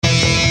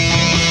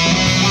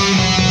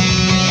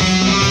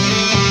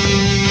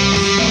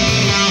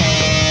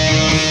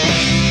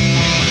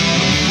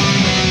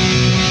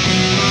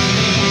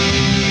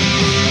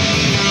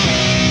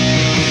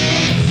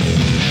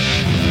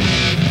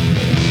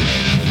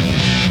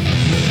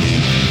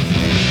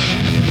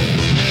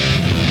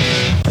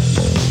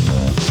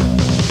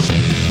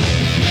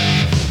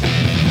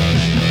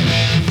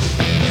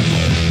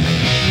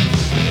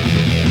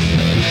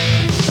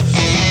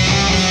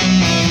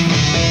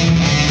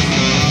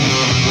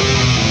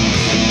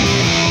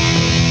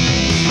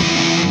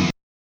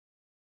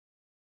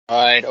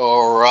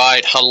All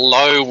right.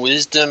 Hello,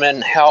 Wisdom,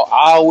 and how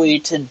are we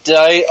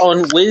today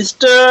on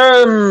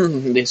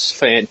Wisdom? This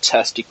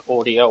fantastic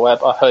audio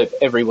app. I hope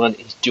everyone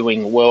is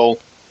doing well.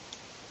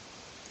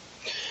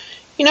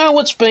 You know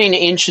what's been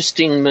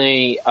interesting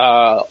me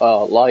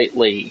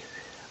lately?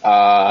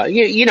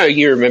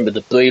 You remember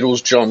the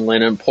Beatles, John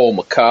Lennon, Paul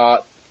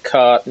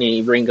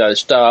McCartney, Ringo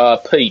Starr,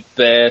 Pete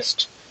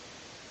Best,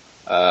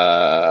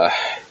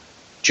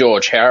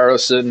 George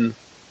Harrison.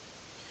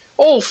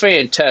 All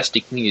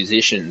fantastic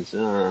musicians.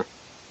 Yoko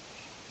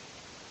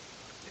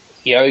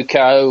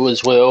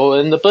as well,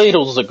 and the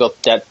Beatles have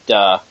got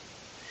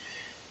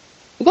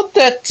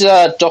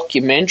that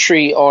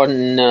documentary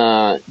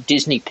on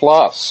Disney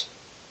Plus,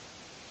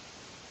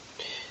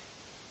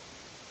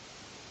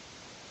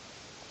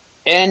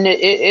 and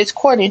it's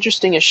quite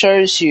interesting. It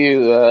shows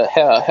you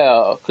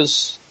how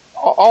because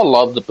I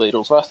love the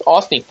Beatles.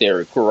 I think they're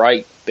a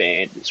great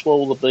band as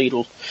well. The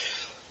Beatles.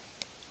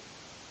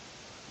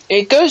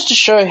 It goes to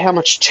show how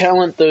much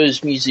talent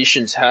those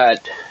musicians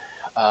had,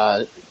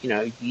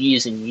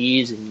 years and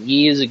years and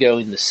years ago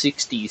in the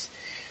 60s.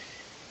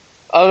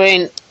 I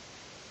mean,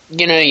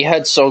 you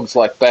had songs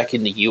like Back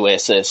in the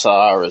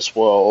USSR as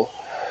well.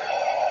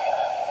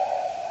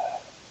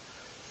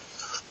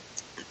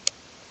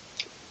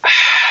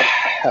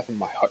 Having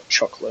my hot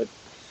chocolate.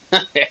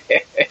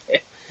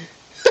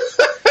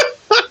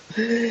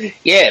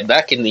 Yeah,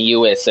 Back in the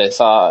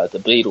USSR, the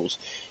Beatles.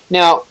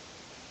 Now,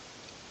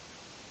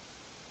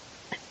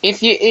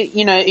 if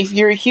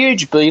you're a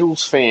huge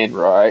Beatles fan,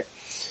 right?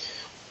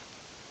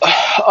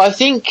 I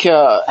think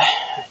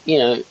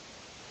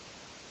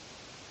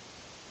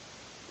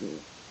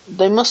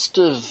they must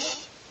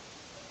have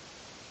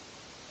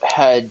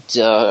had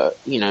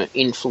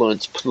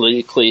influence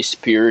politically,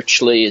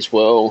 spiritually as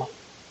well.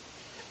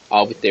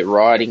 With their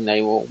writing,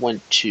 they all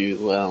went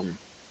to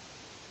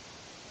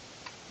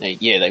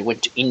they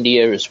went to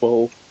India as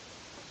well.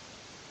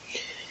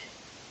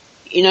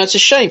 It's a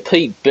shame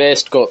Pete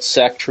Best got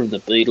sacked from the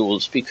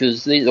Beatles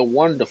because these are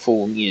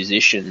wonderful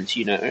musicians,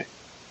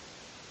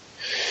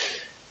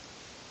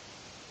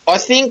 I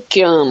think,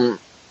 I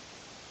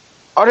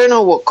don't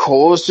know what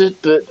caused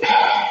it, but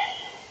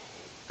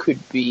could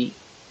be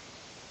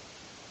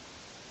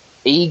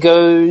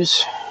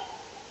egos.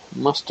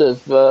 Must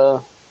have,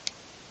 gotten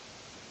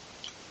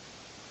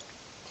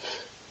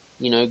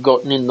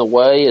in the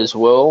way as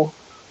well.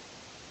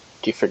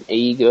 Different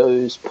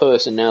egos,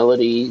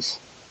 personalities.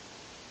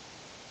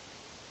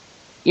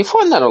 You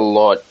find that a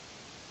lot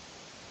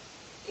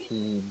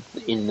in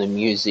the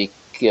music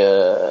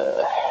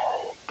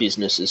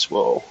business as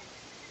well.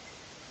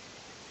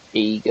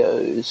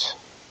 Egos.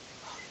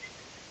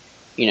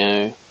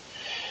 I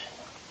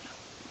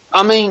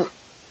mean,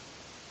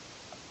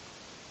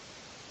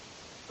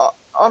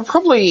 I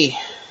probably...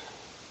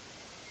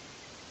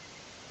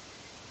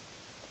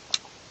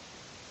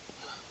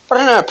 I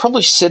don't know, I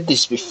probably said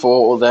this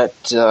before,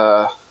 that...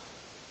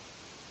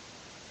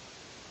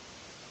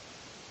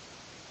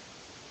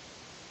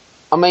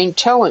 I mean,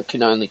 talent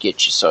can only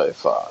get you so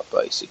far,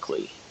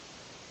 basically.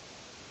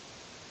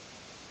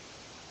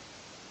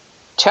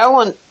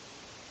 Talent,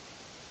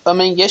 I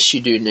mean, yes, you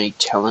do need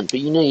talent,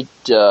 but you need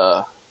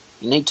to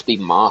be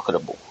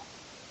marketable.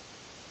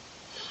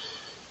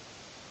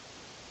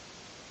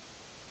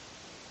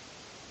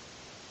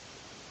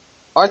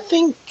 I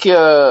think,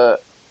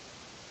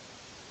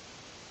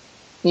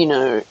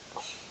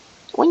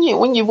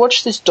 when you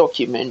watch this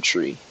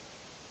documentary,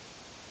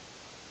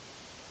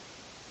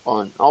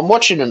 I'm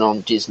watching it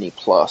on Disney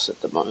Plus at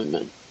the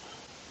moment.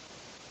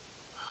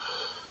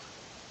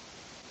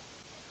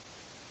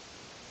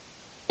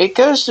 It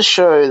goes to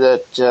show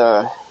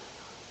that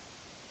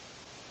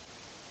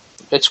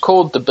it's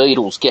called The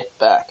Beatles Get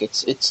Back.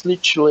 It's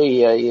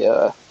literally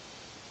I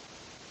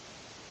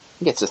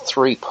think it's a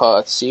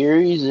 3-part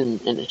series,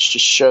 and it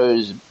just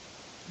shows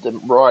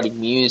them writing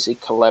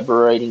music,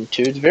 collaborating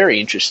too. It's very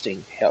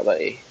interesting how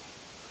they...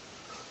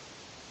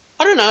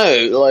 I don't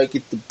know, like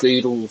if the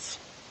Beatles...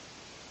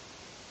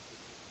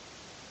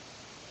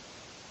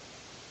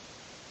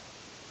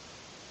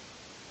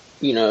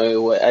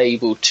 were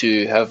able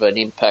to have an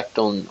impact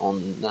on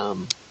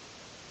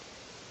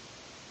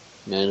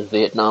the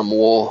Vietnam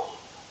War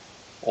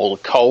or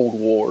the Cold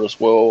War as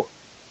well.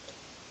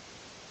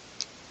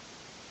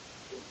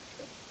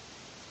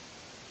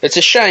 It's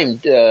a shame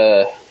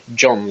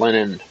John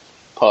Lennon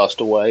passed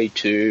away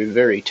too.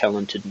 Very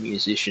talented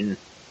musician.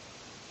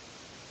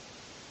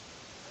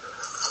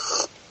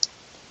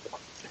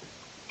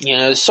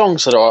 The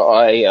songs that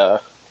I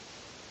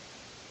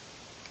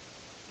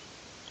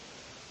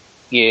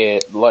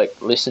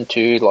listen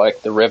to,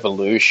 like The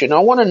Revolution. I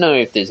want to know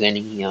if there's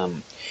any,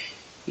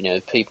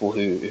 people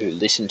who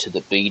listen to the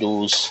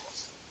Beatles,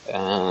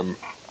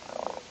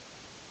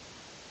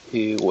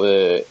 who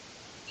were,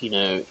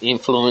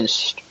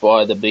 influenced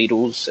by the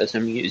Beatles as a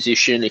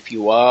musician, if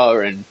you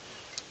are, and,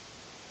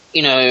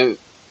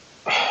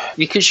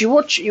 because you're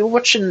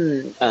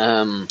watching,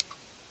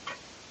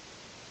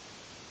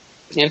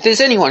 if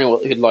there's anyone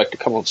who'd like to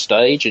come on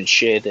stage and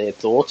share their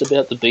thoughts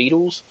about the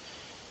Beatles,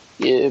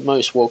 you're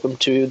most welcome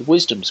to the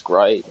Wisdom's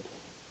great.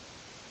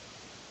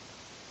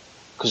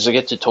 Because I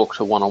get to talk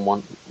to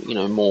one-on-one,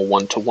 more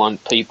one-to-one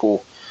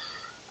people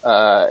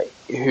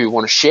who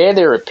want to share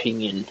their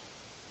opinion.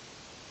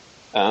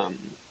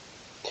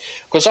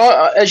 Because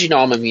as you know,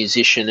 I'm a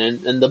musician,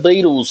 and the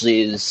Beatles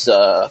is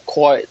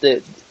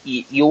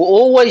you'll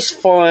always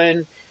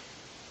find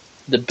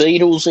the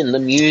Beatles in the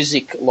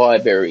music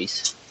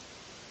libraries,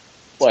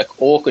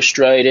 like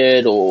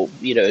orchestrated, or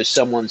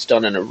someone's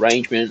done an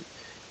arrangement.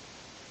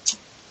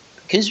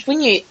 Because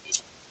when you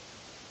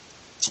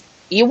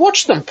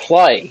watch them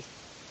play,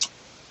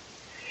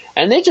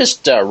 and they're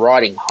just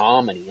writing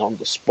harmony on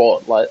the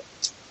spot, like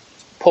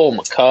Paul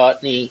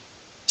McCartney.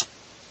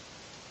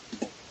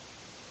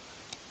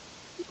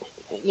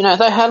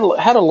 They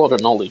had a lot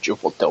of knowledge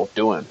of what they were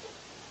doing.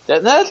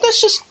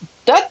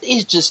 That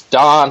is just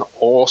darn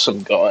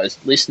awesome, guys.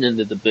 Listening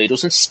to the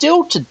Beatles, and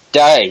still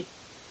today,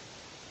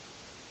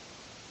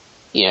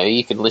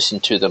 you can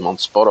listen to them on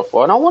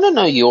Spotify. And I want to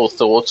know your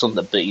thoughts on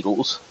the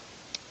Beatles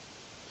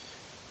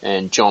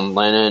and John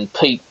Lennon,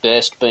 Pete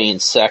Best being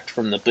sacked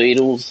from the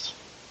Beatles,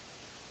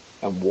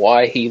 and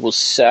why he was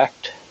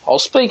sacked. I'll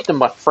speak to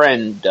my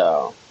friend,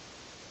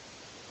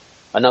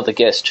 another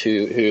guest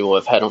who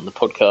I've had on the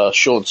podcast,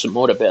 Sean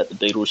Samort, about the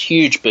Beatles.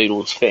 Huge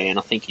Beatles fan.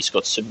 I think he's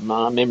got some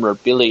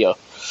memorabilia.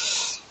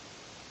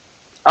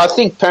 I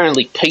think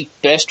apparently Pete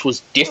Best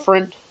was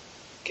different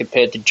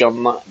compared to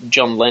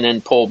John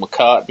Lennon, Paul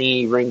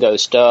McCartney, Ringo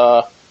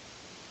Starr.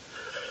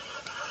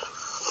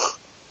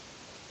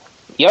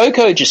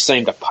 Yoko just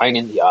seemed a pain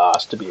in the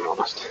arse, to be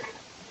honest.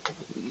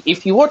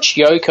 If you watch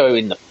Yoko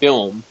in the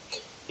film,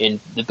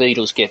 in The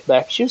Beatles Get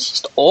Back, she was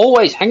just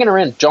always hanging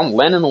around John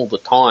Lennon all the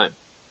time.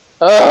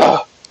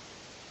 Ugh!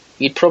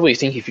 You'd probably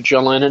think if you're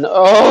John Lennon,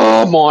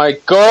 oh my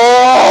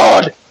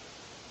god!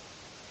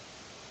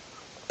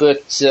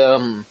 But,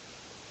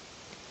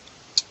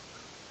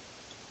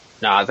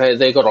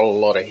 they got a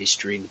lot of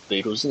history in the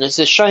Beatles, and it's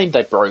a shame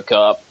they broke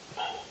up.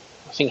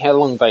 I think how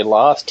long they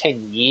last?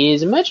 10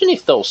 years? Imagine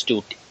if they were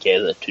still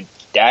together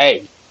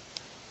today.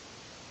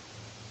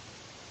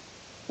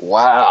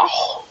 Wow.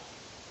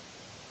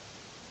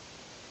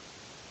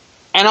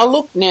 And I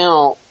look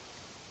now,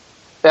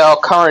 our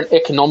current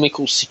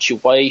economical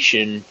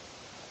situation,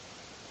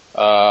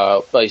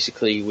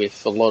 basically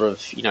with a lot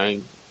of,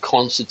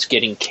 concerts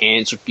getting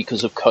cancelled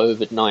because of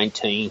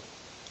COVID-19.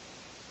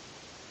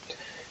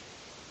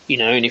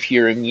 And if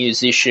you're a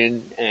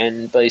musician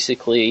and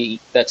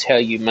basically that's how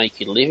you make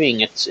your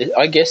living,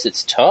 I guess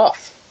it's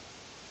tough.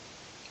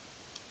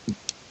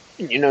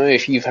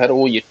 If you've had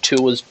all your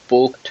tours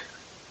booked.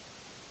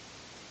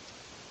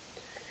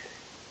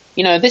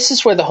 This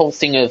is where the whole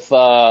thing of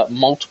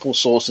multiple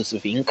sources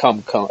of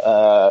income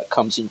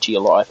comes into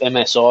your life,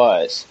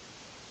 MSIs.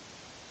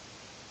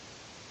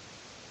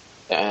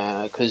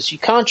 Because you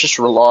can't just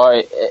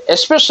rely,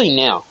 especially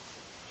now,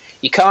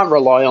 you can't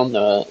rely on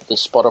the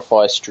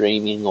Spotify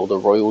streaming or the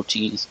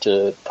royalties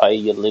to pay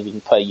your living,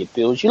 pay your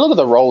bills. You look at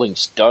the Rolling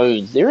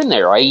Stones, they're in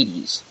their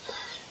 80s.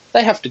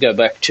 They have to go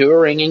back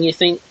touring, and you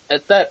think,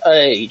 at that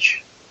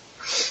age,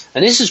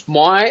 and this is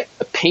my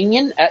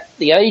opinion, at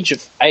the age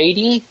of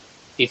 80,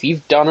 if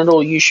you've done it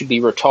all, you should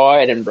be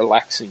retired and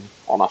relaxing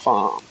on a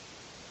farm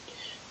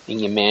in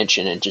your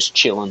mansion and just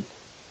chilling.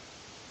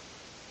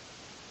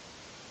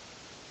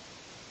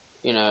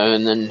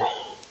 And then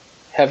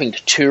having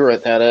to tour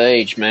at that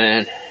age,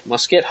 man,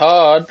 must get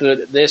hard,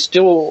 but they're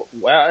still,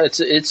 wow,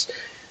 it's,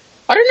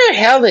 I don't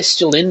know how they're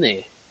still in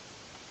there.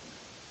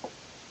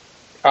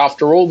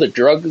 After all the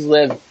drugs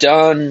they've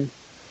done,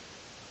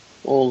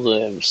 all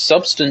the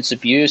substance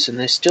abuse, and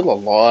they're still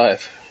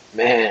alive.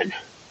 Man.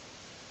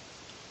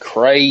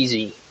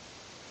 Crazy.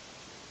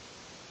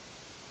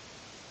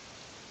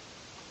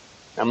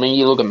 I mean,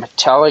 you look at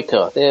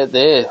Metallica,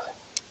 they're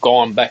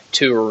gone back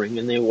touring,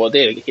 and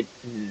they're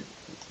hitting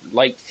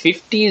late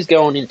 50s,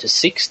 going into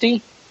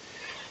 60.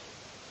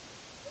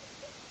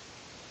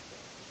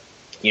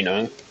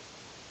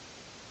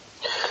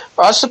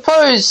 I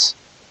suppose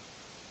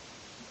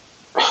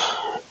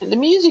the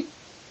music,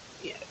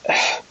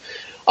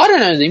 I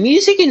don't know, the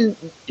music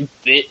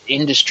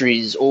industry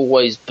has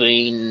always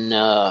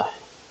been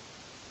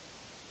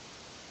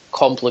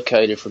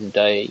complicated from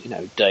day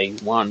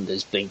one.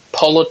 There's been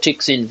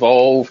politics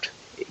involved.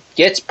 It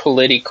gets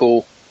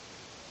political.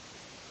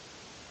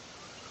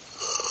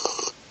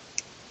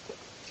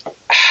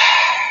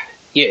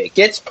 Yeah, it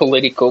gets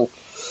political.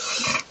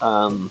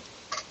 And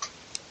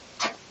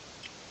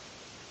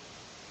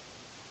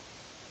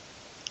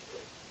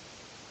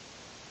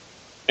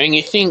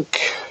you think,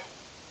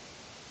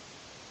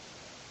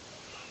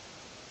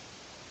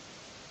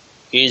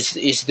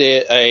 is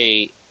there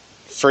a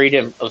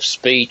freedom of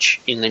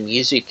speech in the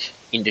music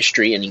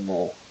industry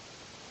anymore?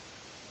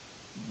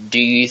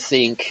 Do you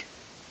think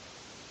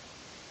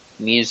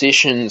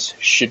musicians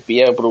should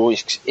be able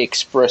to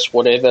express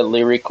whatever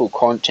lyrical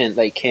content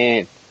they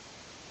can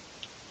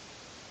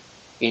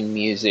in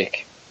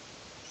music?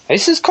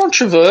 This is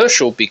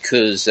controversial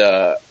because,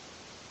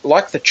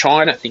 like the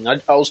China thing,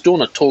 I was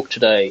doing a talk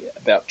today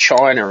about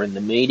China and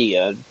the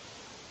media.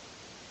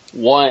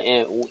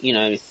 why,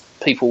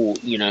 people,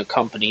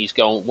 companies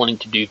wanting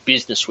to do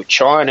business with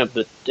China,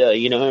 but,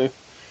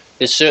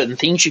 there's certain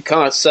things you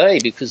can't say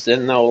because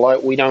then they're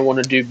like, we don't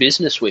want to do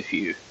business with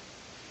you.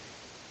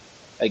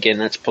 Again,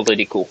 that's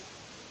political.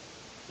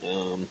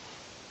 No,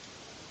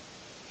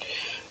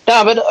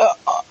 but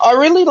I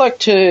really like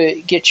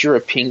to get your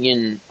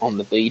opinion on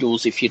the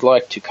Beatles. If you'd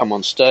like to come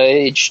on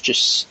stage,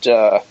 just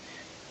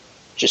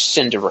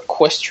send a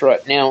request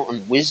right now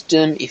on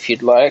Wisdom if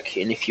you'd like.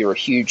 And if you're a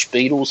huge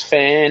Beatles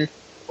fan,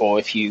 or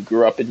if you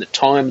grew up in the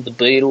time of the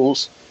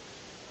Beatles,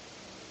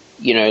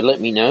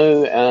 let me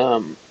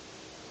know.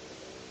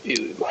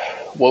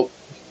 What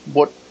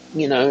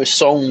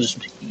songs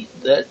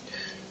that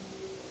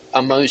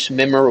are most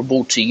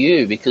memorable to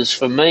you? Because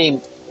for me,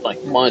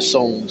 like, my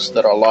songs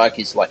that I like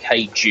is like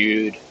Hey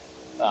Jude,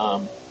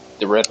 The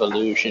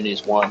Revolution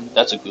is one.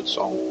 That's a good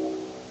song.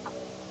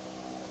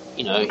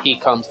 Here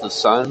Comes the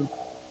Sun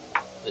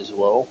as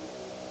well.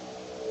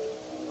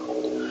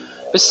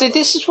 But see,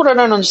 this is what I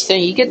don't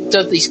understand. You get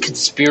these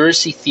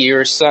conspiracy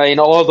theorists saying,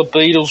 oh, the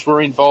Beatles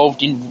were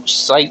involved in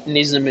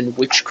Satanism and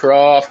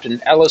witchcraft,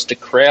 and Aleister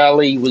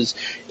Crowley was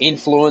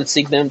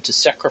influencing them to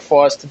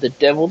sacrifice to the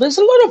devil. There's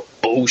a lot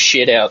of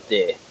bullshit out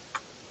there.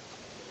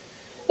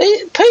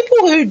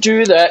 People who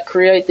do that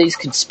create these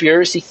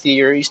conspiracy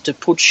theories to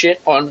put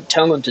shit on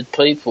talented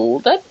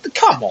people.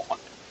 Come on.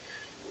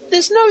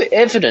 There's no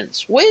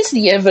evidence. Where's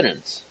the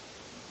evidence?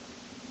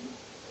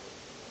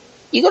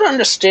 You got to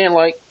understand,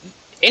 like,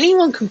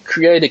 anyone can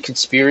create a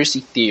conspiracy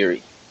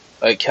theory,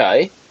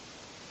 okay?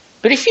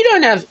 But if you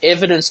don't have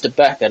evidence to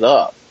back it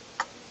up,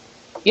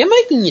 you're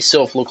making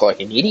yourself look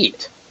like an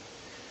idiot.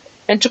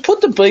 And to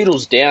put the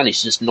Beatles down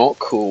is just not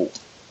cool.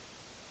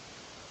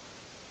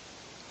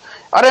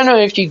 I don't know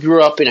if you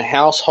grew up in a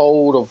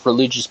household of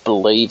religious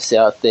beliefs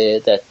out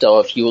there that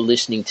if you were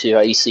listening to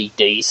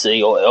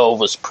AC/DC or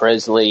Elvis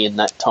Presley in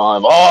that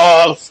time,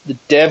 it's the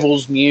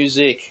devil's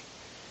music.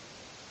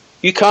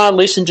 You can't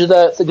listen to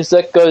that because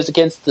that goes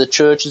against the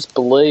church's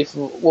belief.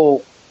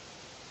 Well,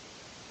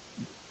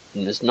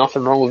 there's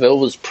nothing wrong with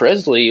Elvis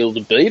Presley or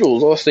the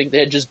Beatles. I think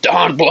they're just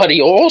darn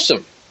bloody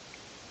awesome.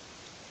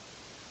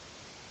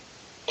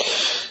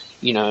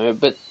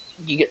 But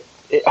you get...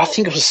 I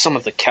think it was some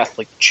of the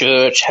Catholic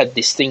Church had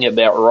this thing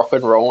about rock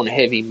and roll and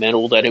heavy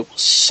metal that it was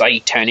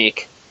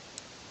satanic.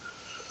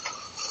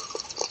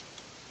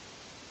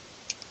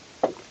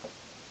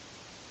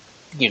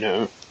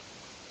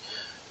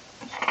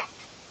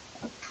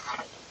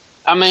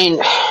 I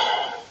mean,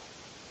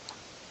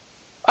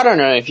 I don't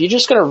know, if you're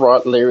just going to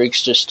write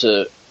lyrics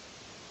if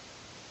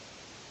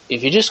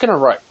you're just going to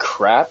write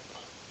crap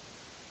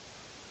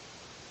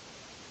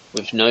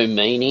with no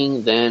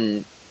meaning,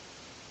 then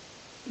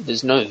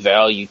there's no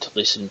value to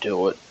listen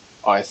to it,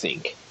 I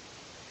think.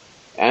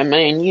 I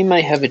mean, you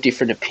may have a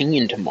different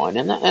opinion to mine,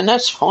 and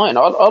that's fine.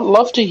 I'd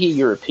love to hear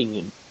your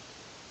opinion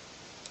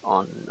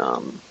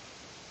on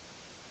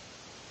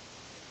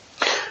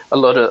a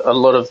lot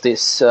of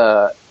this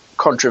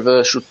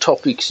controversial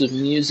topics of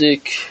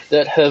music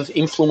that have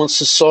influenced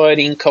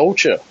society and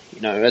culture.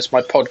 As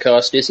my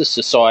podcast is a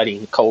society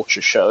and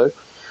culture show,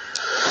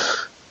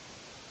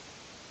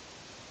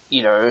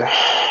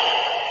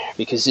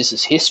 because this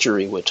is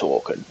history we're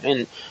talking.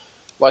 And,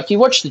 like, you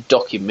watch the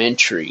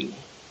documentary,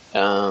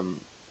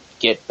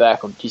 Get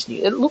Back on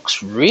Disney, it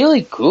looks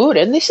really good,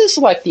 and this is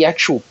like the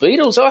actual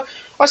Beatles.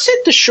 I said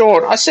to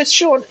Sean,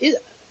 Sean,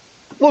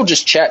 we're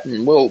just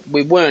chatting,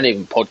 we weren't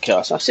even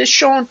podcasting. I said,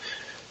 Sean,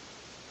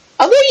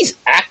 are these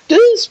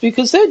actors?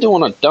 Because they're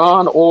doing a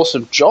darn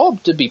awesome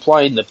job to be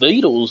playing the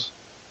Beatles.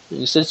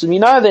 And he says to me,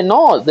 no, they're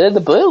not. They're the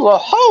Beatles.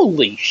 Like,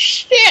 holy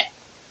shit!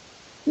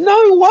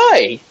 No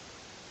way!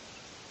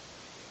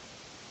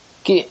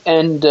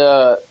 And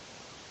I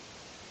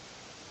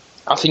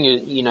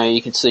think,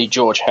 you can see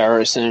George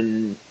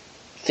Harrison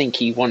think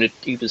he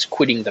was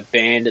quitting the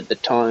band at the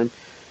time.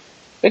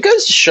 It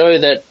goes to show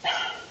that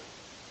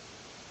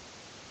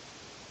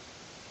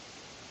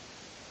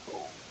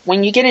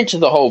when you get into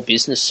the whole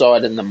business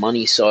side and the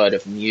money side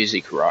of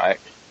music, right,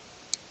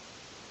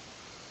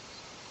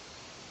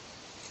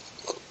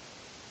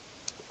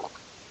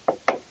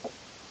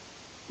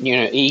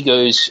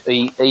 egos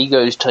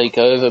take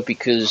over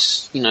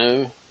because,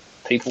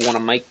 people want to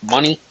make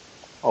money.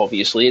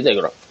 Obviously, they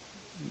got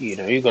to,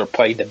 you've got to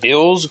pay the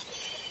bills,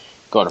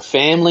 got a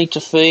family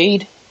to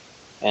feed,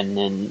 and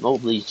then all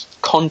these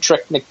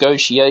contract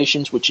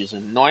negotiations, which is a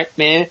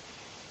nightmare.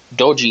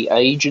 Dodgy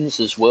agents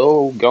as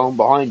well, going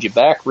behind your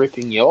back,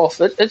 ripping you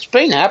off. It's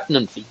been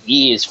happening for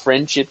years.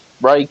 Friendships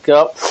break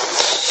up.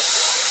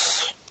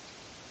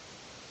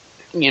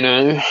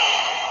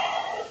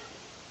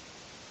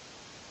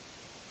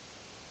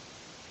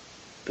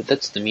 But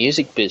that's the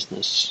music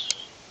business.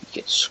 You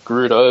get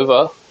screwed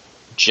over.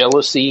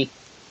 Jealousy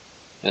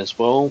as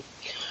well.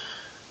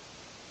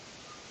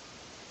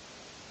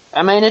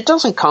 I mean, it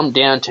doesn't come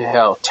down to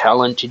how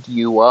talented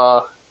you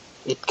are.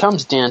 It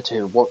comes down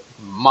to what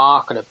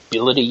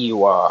marketability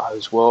you are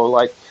as well.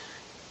 Like,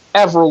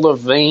 Avril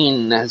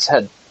Lavigne has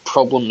had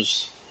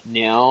problems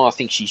now. I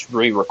think she's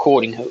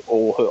re-recording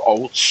all her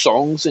old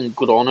songs, and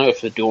good on her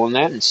for doing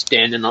that and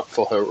standing up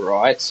for her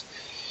rights.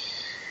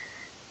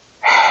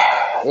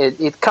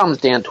 It comes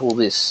down to all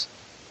this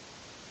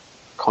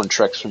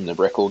contracts from the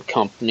record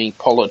company,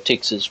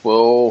 politics as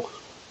well,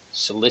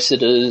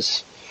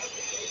 solicitors.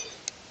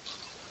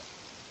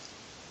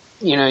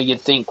 You know, you'd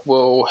think,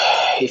 well,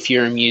 if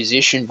you're a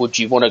musician, would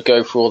you want to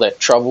go through all that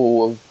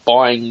trouble of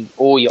buying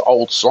all your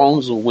old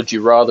songs, or would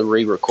you rather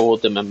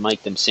re-record them and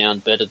make them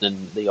sound better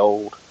than the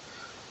old?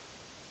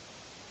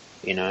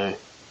 You know,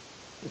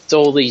 it's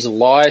all these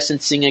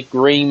licensing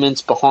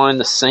agreements behind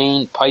the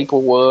scene,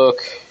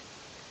 paperwork.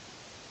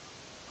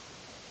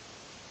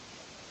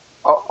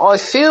 I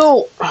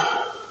feel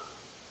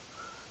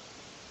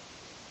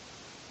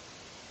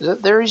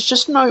that there is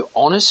just no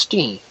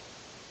honesty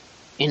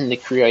in the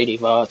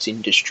creative arts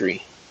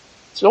industry.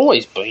 It's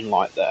always been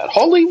like that.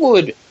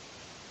 Hollywood,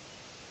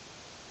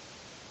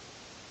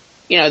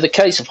 you know, the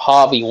case of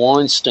Harvey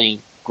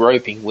Weinstein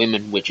groping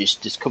women, which is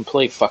just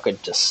complete fucking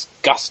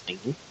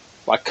disgusting.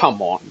 Like,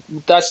 come on.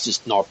 That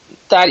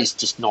is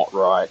just not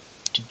right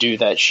to do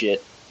that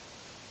shit.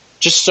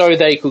 Just so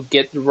they could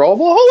get the role.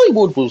 Well,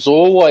 Hollywood was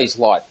always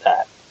like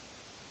that.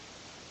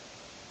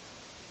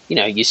 You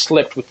know, you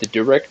slept with the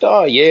director.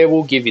 Oh, yeah,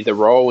 we'll give you the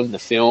role in the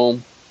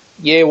film.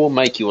 Yeah, we'll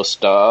make you a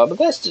star. But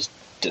that's just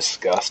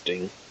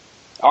disgusting.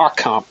 I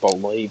can't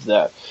believe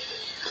that.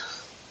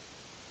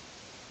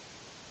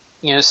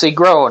 You know, see,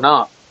 growing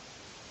up,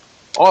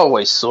 I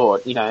always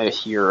thought, you know,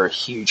 if you're a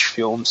huge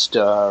film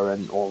star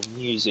or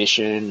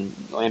musician,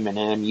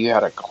 Eminem, you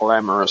had a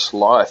glamorous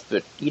life,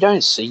 but you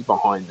don't see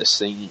behind the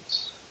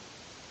scenes.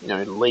 You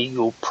know,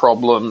 legal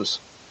problems,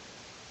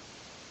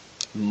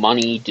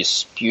 money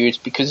disputes,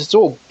 because it's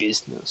all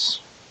business.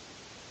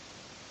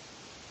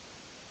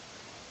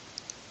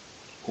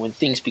 When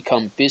things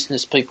become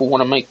business, people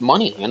want to make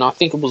money, and I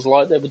think it was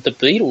like that with the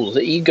Beatles.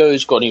 The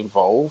egos got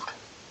involved.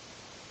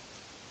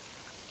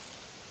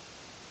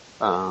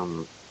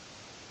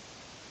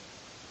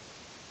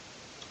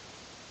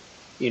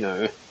 You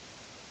know,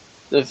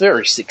 they're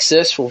very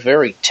successful,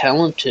 very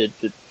talented,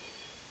 but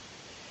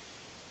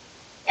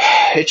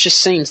it just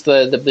seems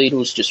the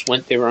Beatles just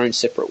went their own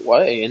separate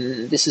way,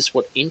 and this is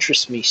what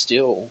interests me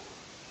still.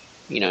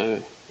 You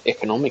know,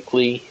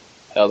 economically,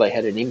 how they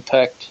had an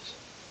impact,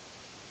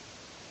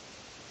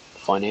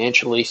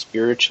 financially,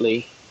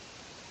 spiritually,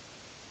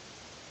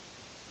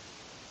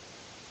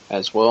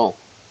 as well.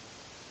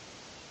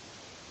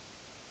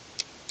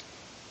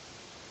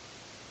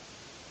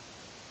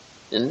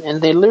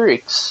 And their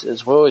lyrics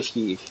as well, if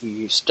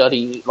you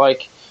study,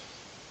 like,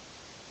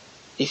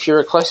 if you're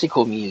a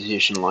classical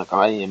musician like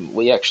I am,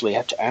 we actually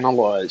had to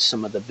analyse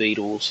some of the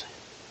Beatles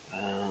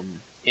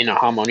in a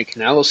harmonic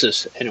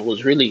analysis, and it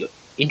was really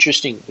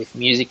interesting with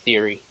music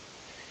theory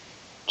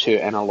to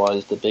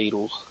analyse the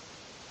Beatles.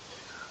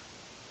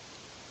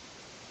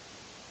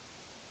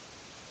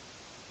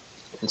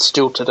 And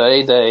still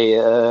today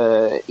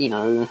they, you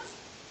know,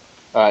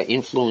 are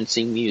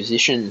influencing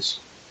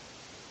musicians.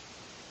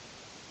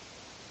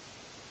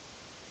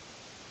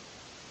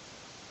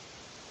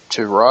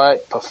 To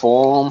write,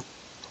 perform,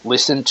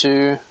 listen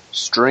to,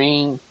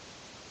 stream.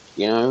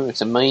 You know,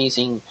 it's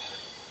amazing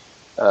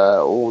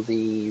all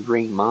the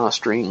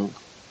remastering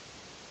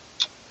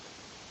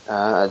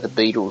the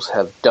Beatles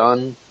have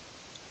done,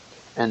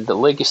 and the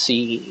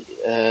legacy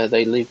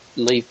they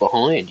leave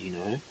behind, you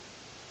know.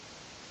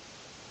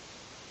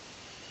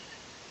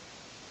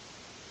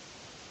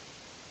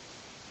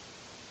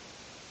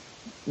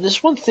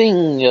 There's one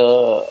thing,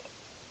 you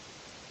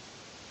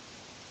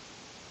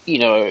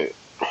know,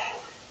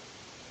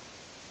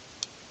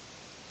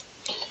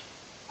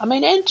 I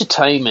mean,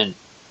 entertainment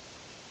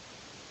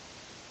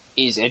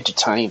is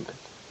entertainment.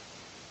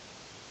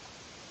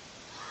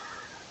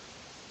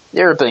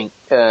 There have been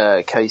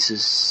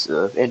cases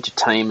of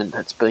entertainment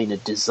that's been a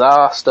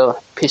disaster,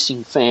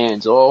 pissing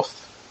fans off.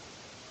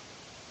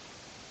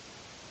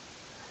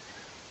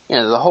 You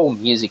know, the whole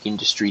music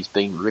industry's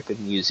been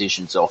ripping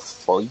musicians off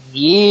for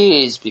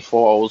years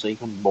before I was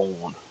even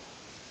born.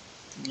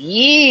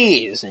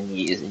 Years and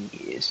years and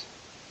years.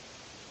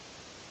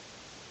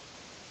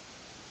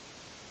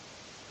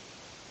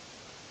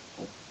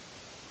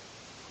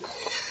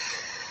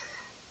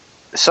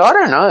 So I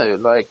don't know,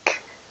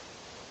 like,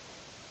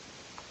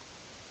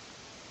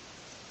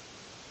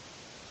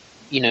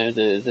 you know,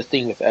 the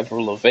thing with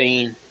Avril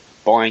Lavigne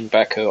buying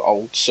back her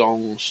old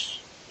songs.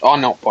 Oh,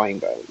 not buying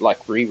back,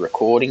 like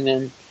re-recording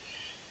them.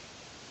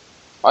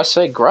 I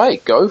say,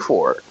 great, go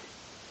for it.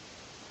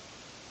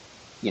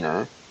 You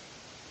know,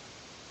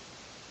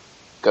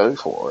 go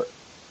for it.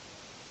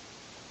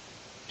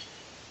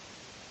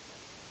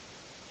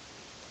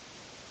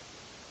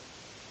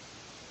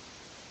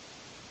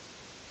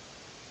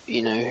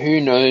 You know, who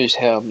knows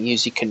how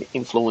music can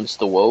influence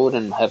the world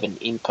and have an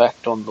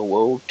impact on the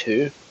world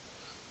too.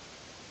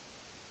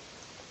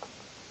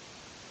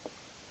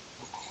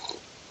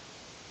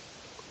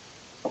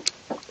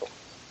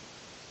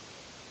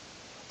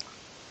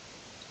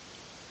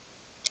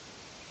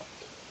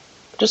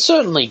 It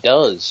certainly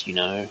does, you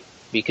know.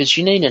 because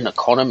you need an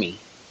economy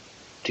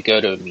to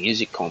go to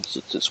music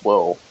concerts as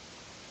well.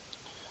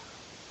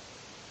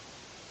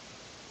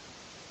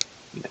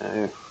 You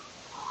know,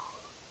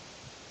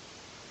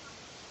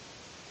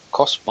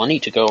 costs money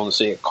to go and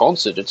see a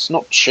concert. It's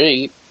not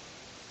cheap.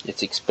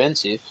 It's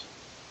expensive.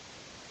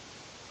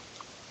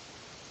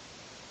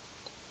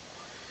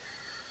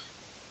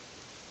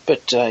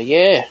 But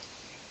yeah.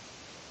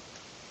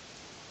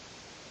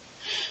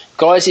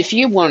 Guys, if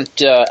you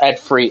want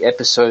ad-free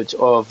episodes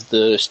of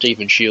the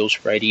Stephen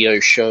Shields radio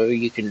show,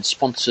 you can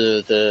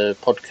sponsor the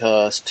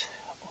podcast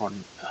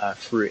on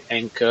through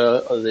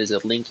Anchor. There's a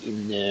link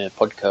in the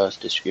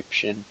podcast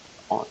description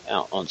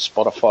on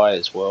Spotify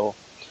as well.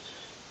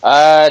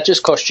 It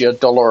just costs you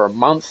 $1 a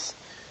month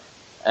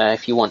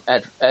if you want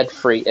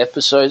ad-free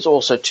episodes.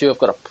 Also, too, I've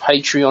got a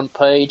Patreon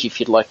page if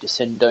you'd like to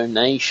send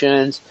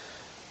donations.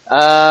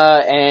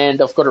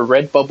 And I've got a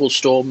Redbubble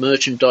store,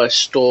 merchandise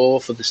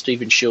store for the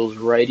Stephen Shields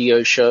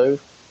radio show.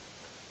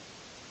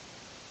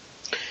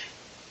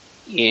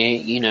 Yeah,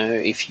 you know,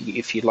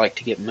 if you'd like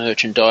to get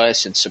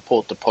merchandise and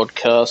support the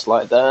podcast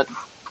like that,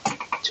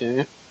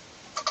 too.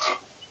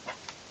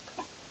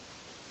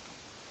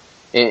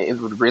 It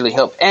would really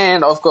help.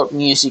 And I've got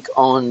music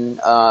on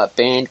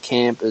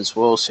Bandcamp as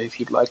well, so if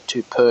you'd like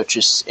to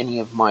purchase any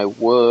of my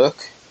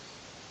work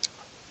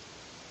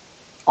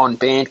on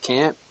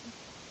Bandcamp,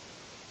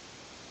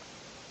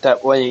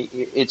 that way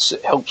it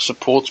helps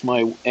supports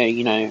my,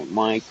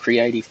 my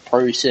creative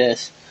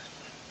process,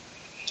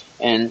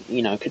 and,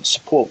 could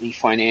support me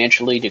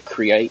financially to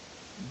create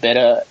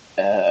better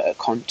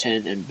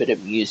content and better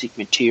music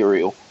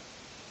material.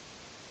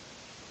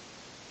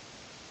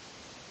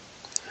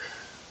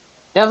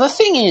 Now, the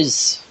thing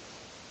is,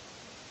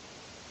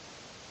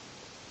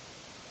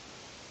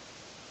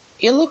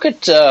 you look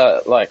at,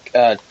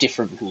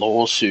 different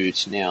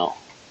lawsuits now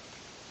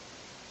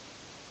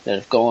that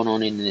have gone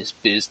on in this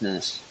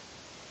business.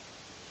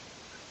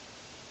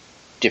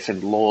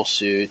 Different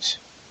lawsuits.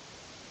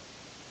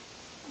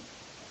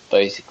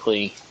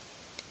 Basically,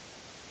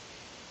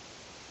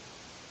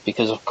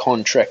 because of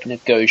contract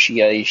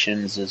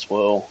negotiations as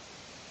well.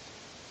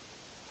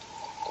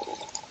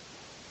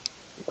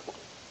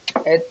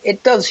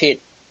 It does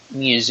hit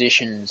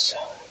musicians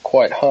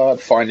quite hard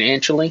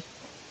financially.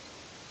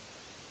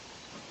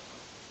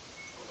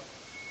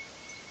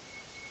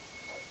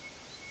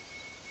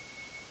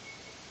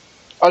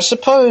 I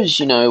suppose,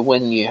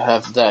 when you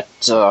have that,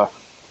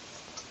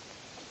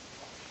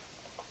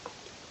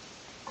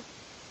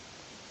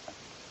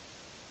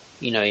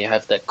 you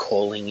have that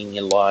calling in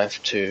your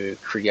life to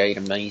create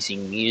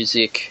amazing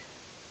music,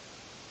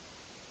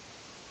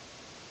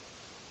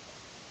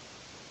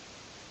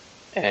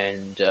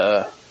 and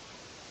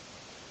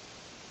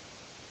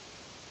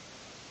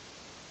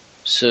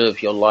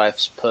serve your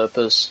life's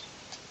purpose.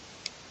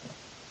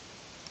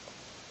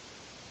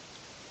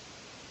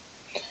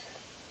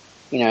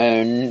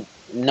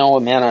 No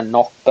amount of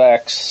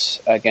knockbacks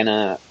are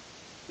gonna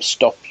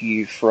stop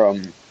you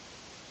from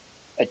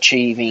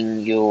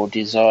achieving your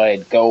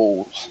desired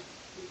goals.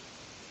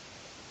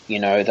 You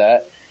know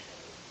that.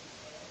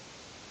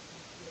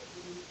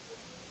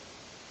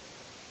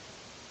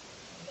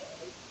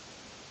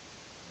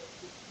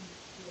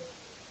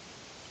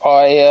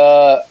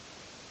 I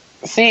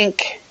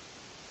think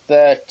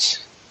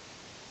that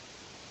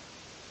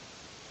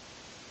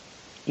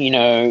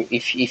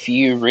if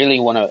you really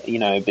want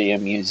to be a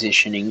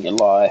musician in your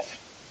life,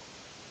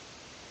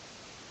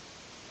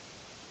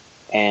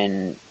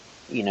 and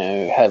you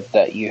have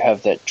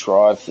that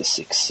drive for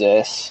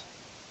success,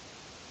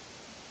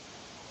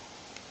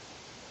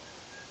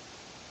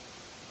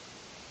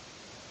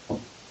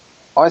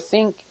 I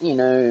think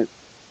you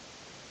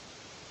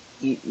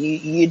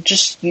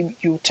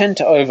tend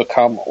to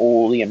overcome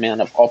all the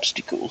amount of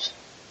obstacles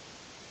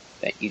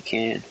that you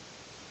can.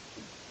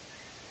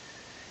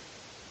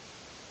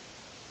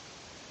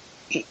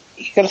 You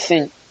got to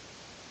think,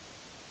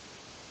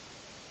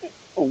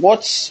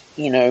 what's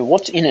in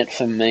it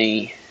for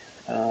me.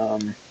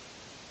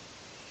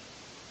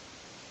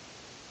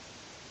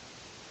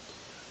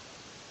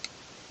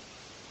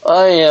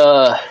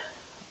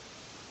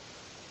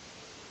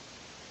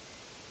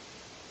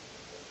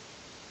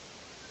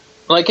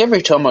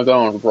 Every time I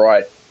go and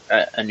write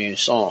a new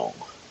song,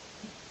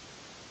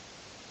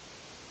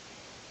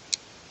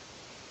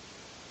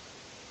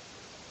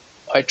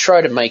 I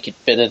try to make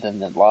it better than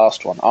the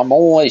last one. I'm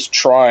always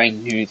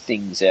trying new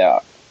things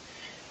out.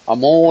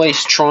 I'm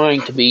always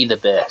trying to be the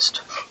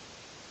best.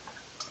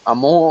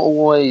 I'm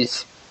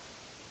always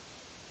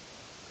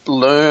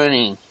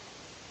learning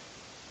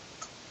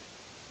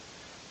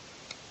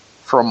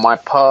from my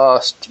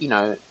past,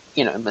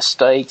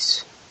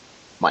 mistakes,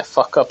 my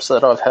fuck-ups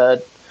that I've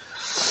had.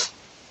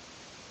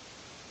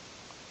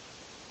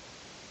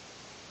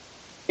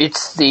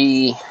 It's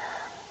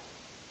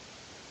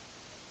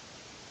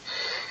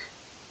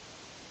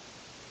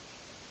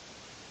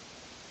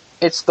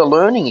the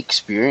learning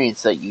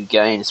experience that you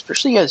gain,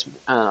 especially as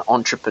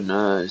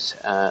entrepreneurs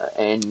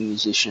and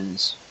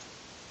musicians.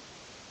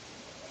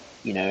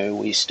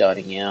 we're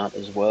starting out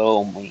as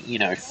well, and we,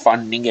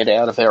 funding it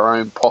out of our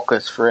own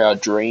pockets for our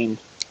dream.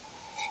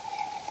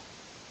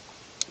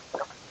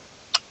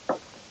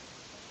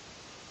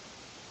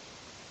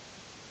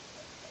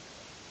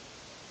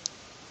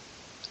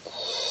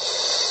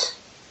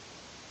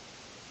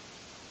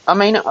 I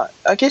mean,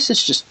 I guess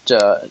it's just,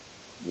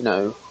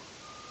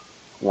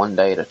 one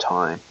day at a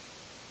time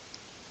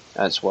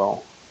as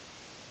well.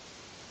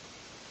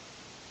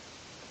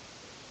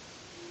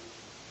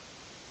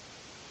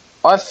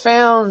 I've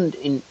found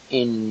in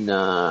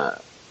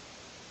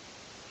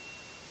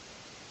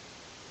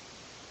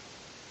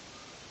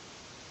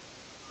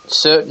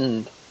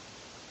certain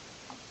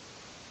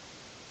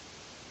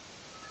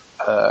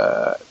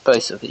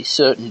basically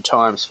certain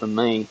times for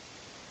me,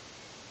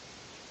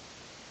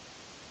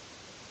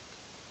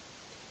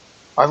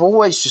 I've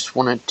always just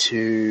wanted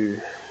to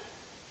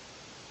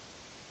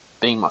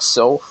be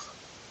myself.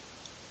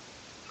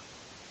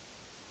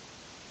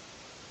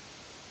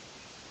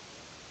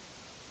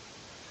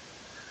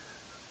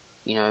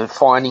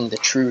 Finding the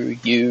true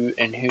you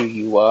and who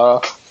you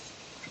are,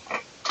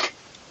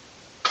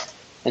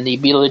 and the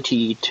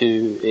ability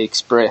to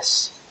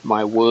express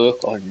my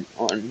work on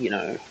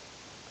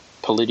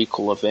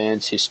political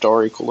events,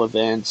 historical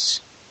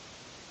events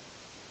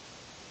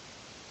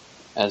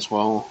as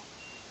well.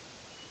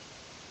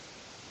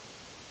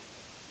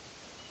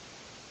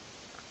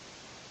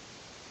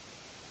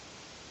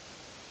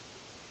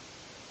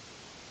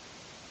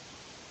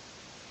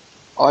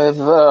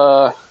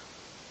 I've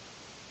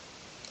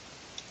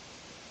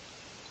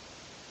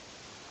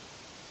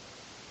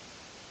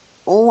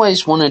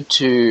always wanted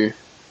to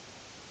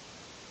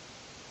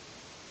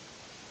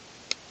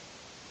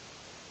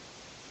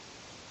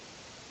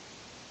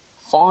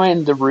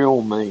find the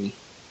real me.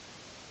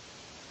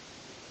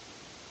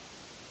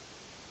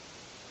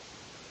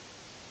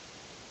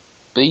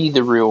 Be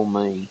the real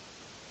me.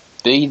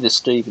 Be the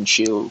Stephen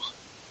Shields.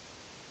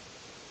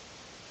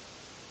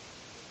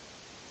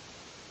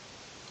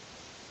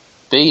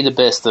 Be the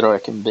best that I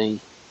can be.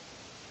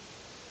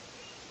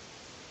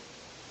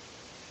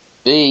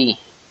 Be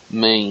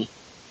me.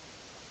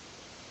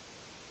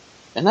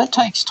 And that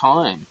takes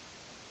time.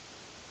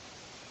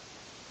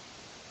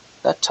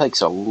 That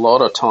takes a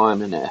lot of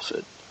time and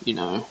effort,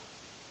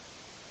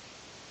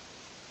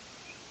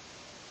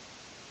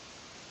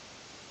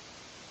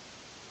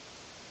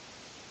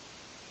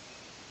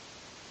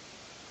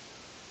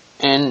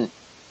 And,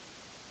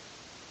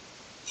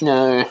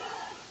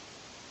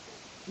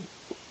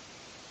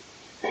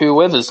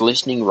 whoever's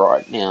listening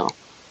right now,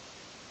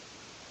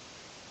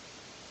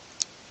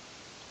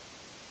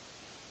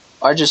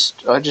 I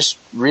just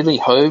really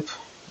hope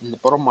in the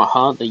bottom of my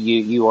heart that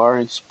you are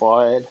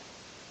inspired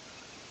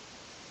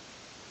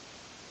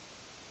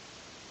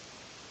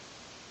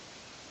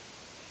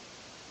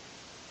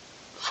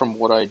from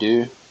what I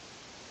do.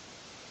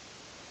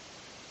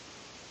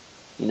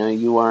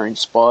 You are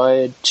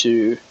inspired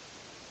to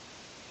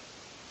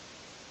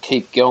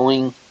keep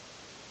going.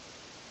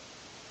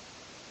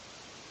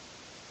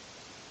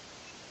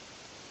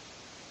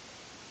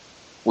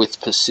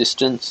 With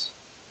persistence.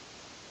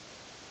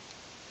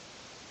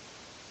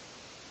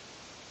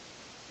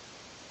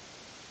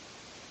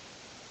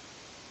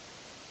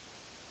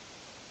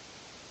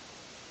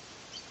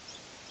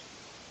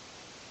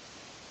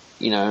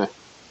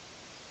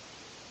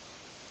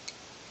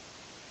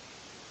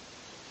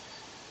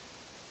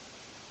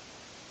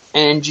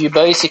 And you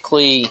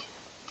basically,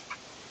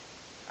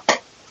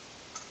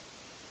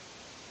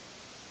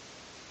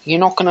 you're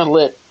not going to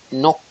let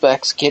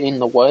knockbacks get in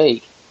the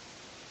way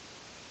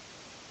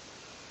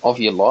of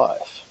your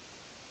life.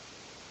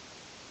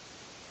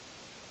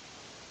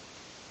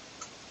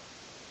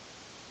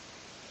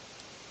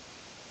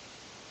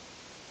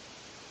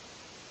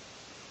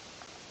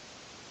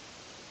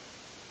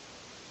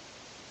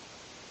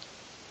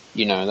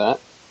 You know that?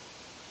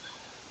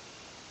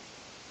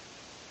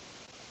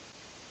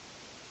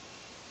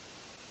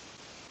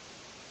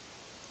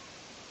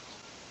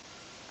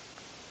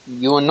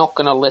 You are not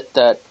going to let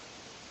that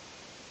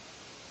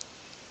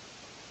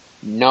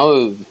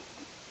no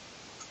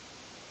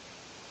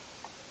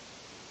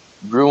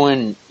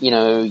ruin,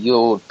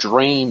 your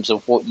dreams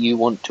of what you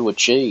want to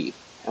achieve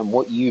and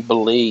what you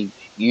believe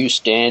you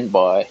stand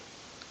by.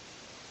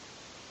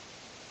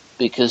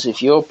 Because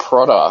if your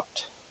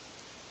product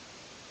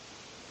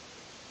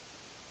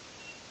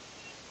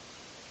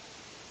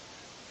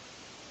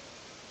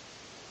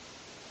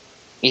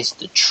is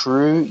the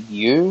true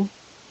you,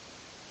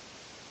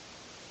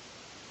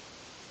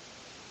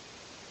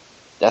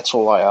 that's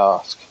all I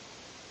ask.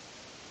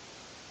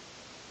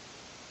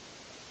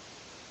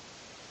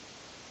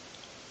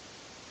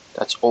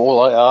 That's all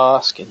I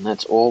ask, and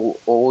that's all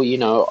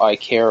I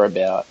care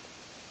about.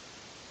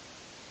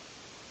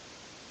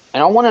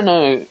 And I want to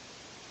know,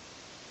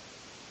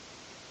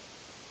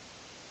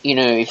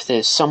 if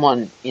there's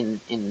someone in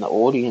the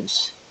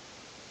audience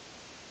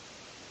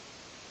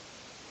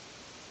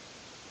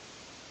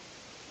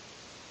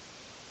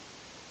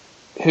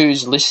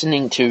who's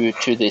listening to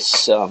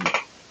this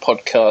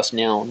podcast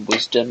now on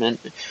wisdom,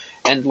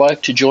 and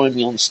like to join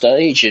me on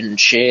stage and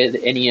share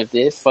any of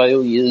their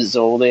failures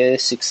or their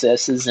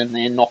successes and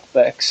their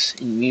knockbacks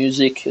in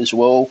music as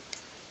well,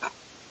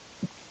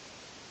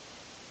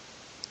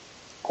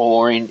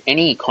 or in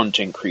any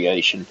content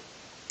creation.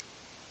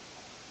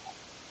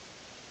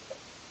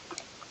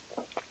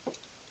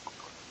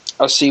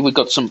 I see we've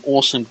got some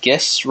awesome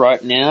guests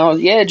right now.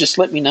 Yeah, just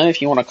let me know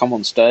if you want to come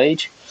on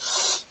stage.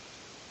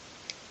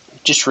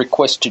 Just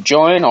request to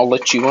join. I'll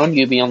let you on.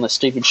 You'll be on the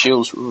Stephen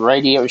Shields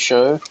radio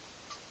show.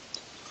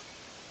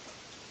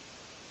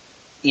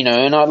 You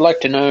know, and I'd like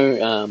to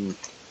know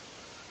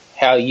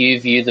how you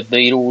view the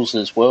Beatles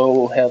as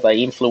well, how they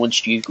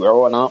influenced you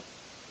growing up.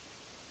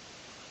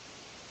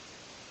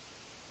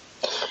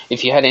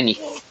 If you had any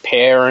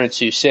parents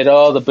who said,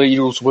 oh, the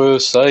Beatles were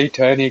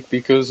satanic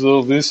because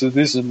of this and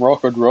this and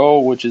rock and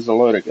roll, which is a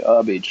load of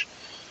garbage.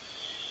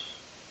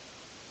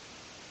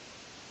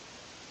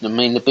 I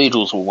mean, the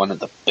Beatles were one of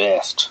the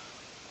best.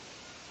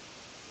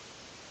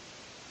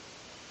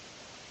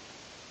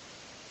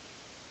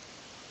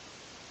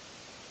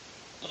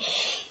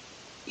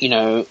 You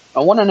know, I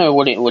want to know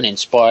what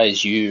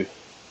inspires you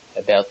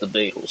about the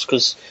Beatles,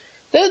 because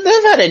they've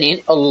had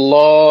a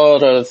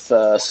lot of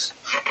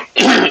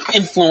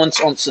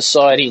influence on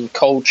society and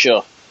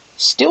culture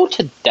still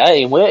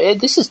today.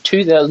 This is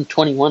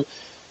 2021.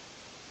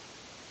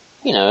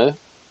 You know,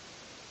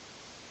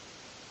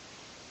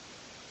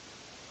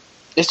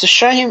 it's a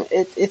shame.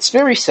 It's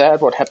very sad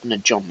what happened to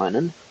John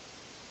Lennon.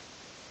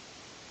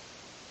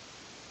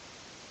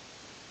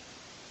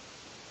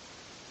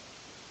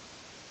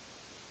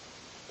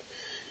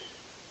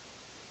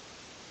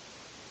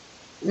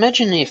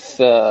 Imagine if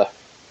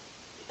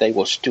they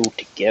were still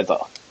together.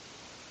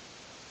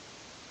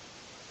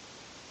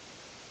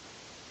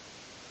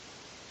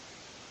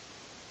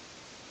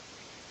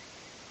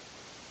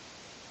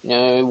 You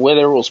know,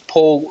 whether it was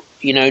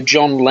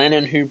John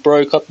Lennon who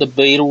broke up the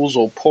Beatles,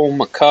 or Paul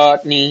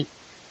McCartney.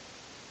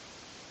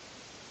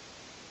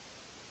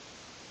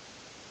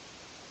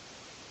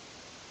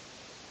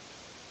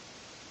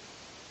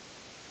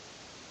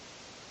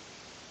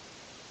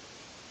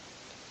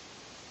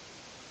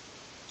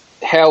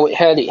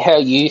 How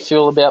you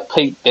feel about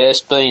Pete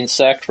Best being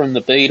sacked from the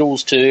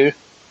Beatles too?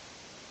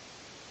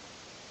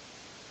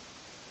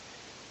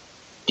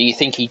 Do you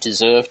think he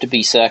deserved to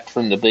be sacked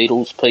from the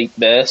Beatles, Pete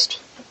Best?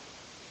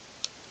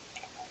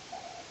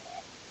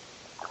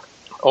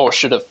 Or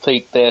should have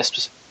Pete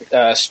Best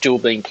still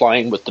been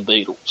playing with the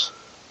Beatles?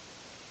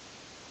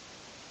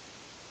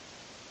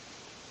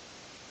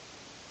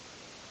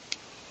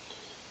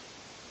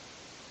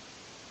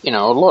 You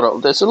know,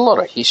 there's a lot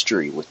of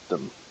history with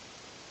them.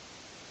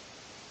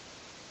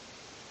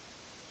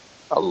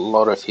 A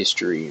lot of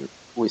history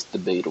with the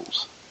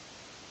Beatles.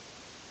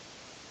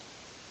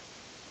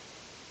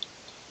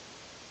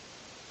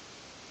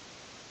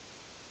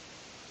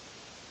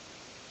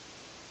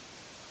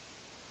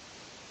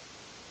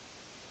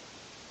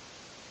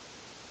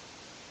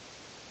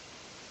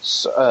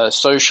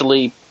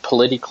 Socially,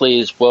 politically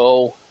as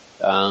well,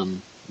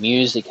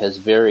 music has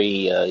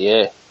very,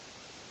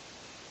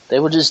 they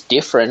were just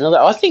different.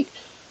 I think,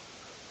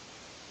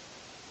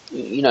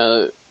 you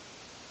know,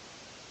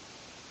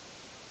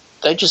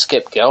 they just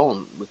kept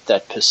going with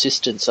that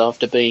persistence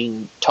after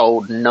being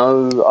told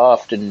no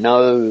after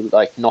no,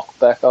 like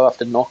knockback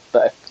after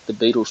knockback. The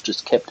Beatles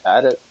just kept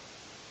at it.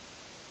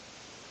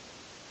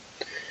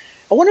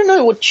 I want to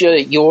know what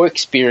your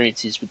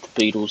experience is with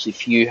the Beatles,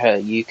 if you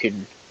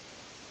can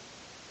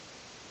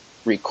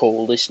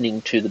recall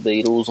listening to the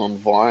Beatles on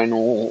vinyl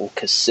or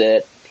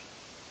cassette,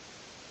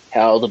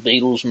 how the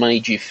Beatles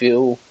made you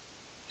feel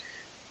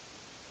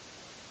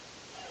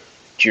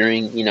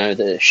during,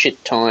 the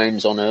shit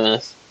times on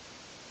Earth.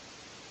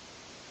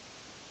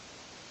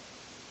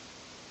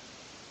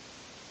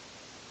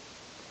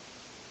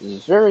 It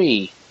was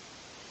very,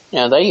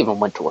 they even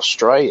went to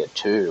Australia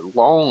too, a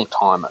long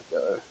time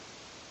ago.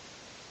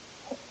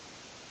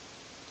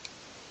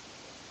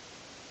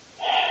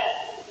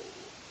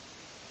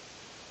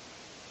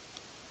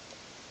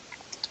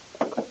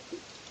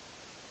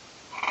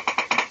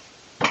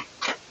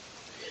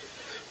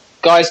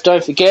 Guys,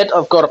 don't forget,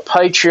 I've got a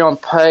Patreon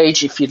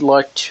page if you'd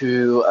like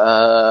to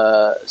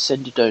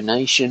send a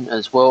donation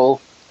as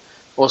well.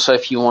 Also,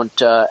 if you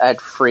want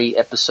ad-free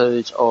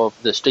episodes of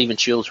the Stephen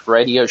Shields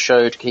radio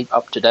show to keep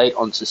up to date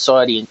on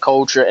society and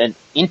culture and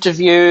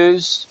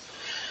interviews,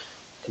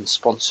 you can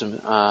sponsor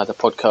the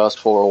podcast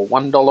for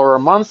 $1 a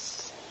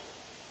month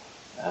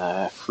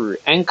through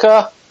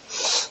Anchor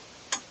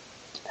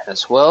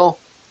as well.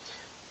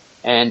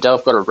 And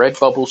I've got a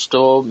Redbubble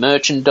store,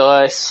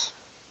 merchandise.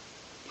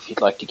 If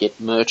you'd like to get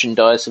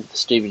merchandise of the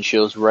Stephen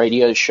Shields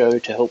radio show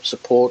to help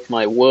support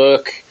my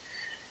work,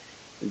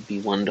 it would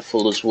be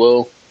wonderful as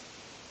well.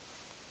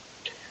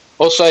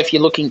 Also, if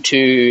you're looking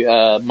to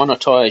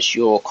monetize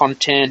your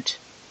content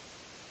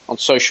on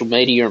social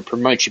media and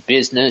promote your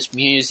business,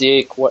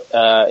 music,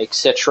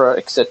 etc.,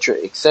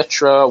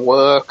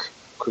 work,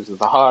 because of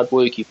the hard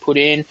work you put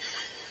in,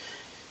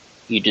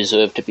 you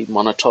deserve to be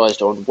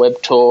monetized on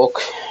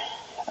WebTalk.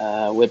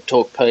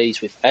 WebTalk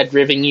pays with ad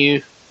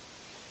revenue.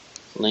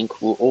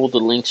 All the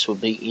links will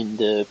be in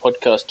the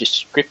podcast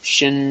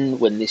description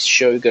when this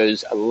show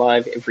goes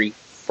live every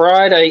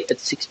Friday at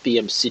 6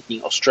 p.m.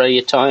 Sydney,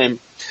 Australia time.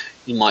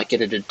 You might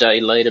get it a day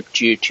later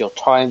due to your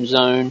time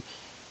zone,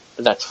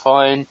 but that's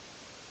fine.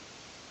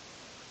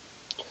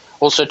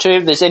 Also, too,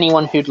 if there's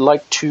anyone who'd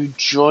like to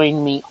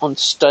join me on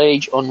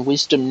stage on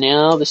Wisdom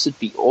Now, this would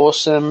be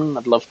awesome.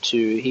 I'd love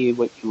to hear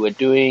what you are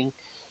doing,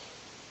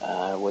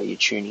 where you're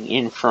tuning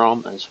in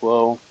from as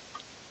well,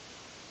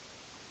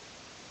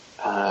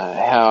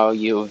 how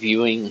you're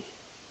viewing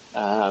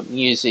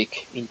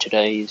music in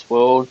today's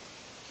world.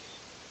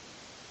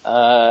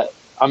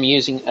 I'm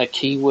using a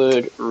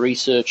keyword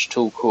research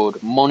tool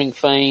called Morning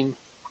Fame.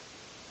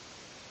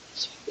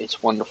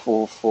 It's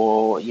wonderful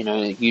for,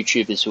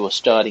 YouTubers who are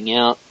starting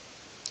out.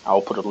 I'll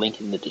put a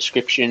link in the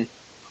description.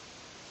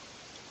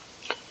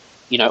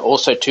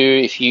 Also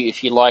too, if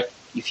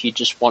you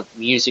just want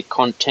music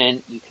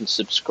content, you can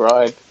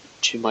subscribe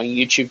to my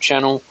YouTube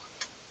channel.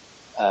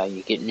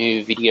 You get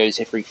new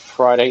videos every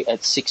Friday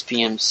at 6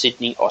 p.m.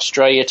 Sydney,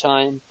 Australia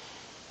time.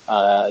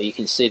 You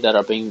can see that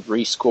I've been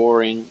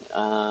rescoring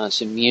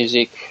some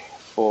music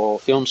for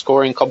film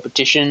scoring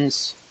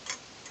competitions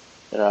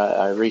that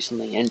I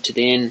recently entered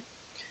in.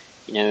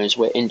 As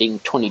we're ending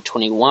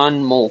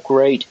 2021, more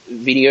great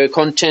video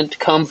content to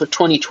come for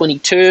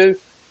 2022.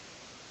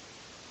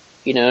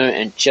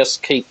 And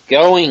just keep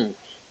going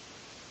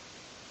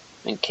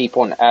and keep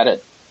on at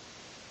it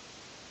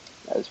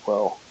as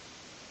well.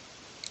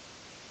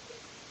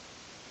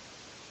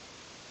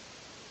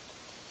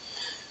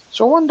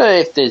 So I wonder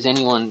if there's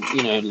anyone,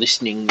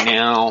 listening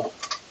now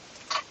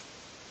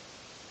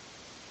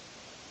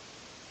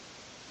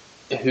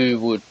who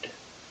would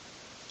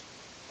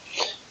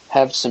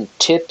have some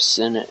tips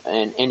and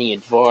any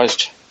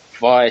advice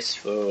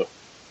for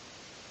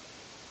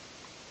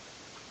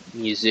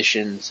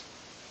musicians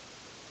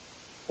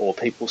or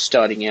people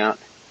starting out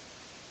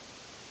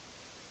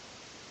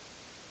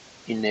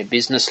in their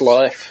business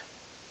life.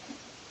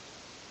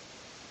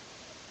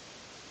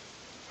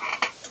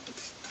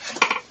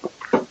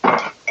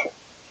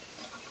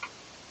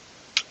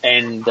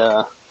 And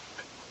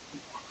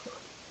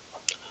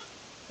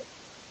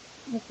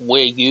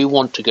where you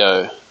want to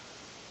go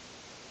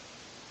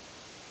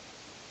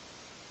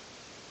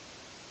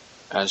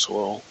as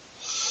well.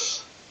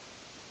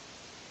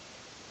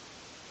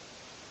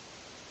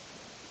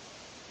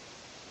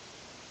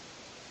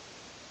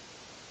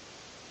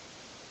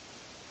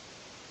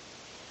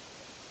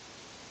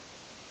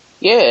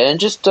 Yeah, and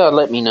just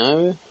let me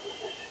know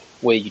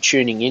where you're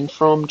tuning in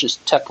from.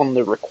 Just tap on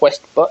the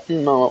request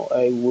button.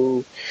 I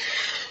will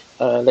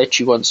let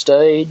you on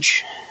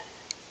stage.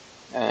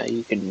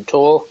 You can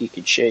talk. You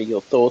can share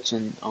your thoughts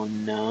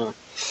on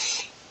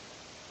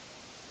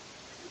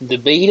the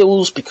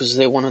Beatles, because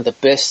they're one of the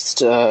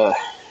best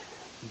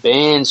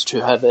bands to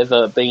have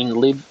ever been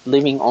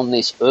living on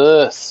this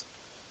earth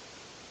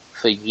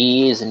for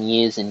years and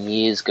years and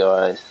years,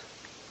 guys.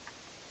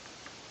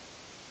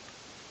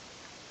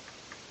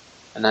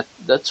 And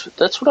that's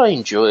what I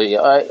enjoy.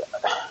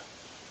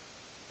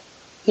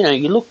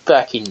 You look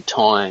back in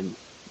time,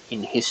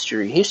 in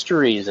history.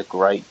 History is a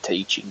great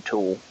teaching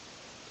tool.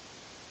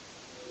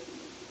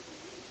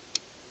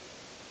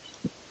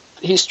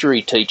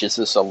 History teaches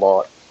us a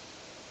lot.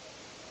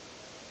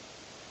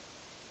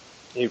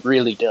 It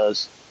really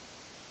does.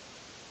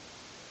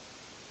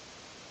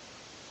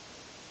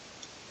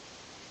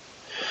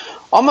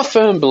 I'm a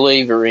firm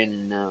believer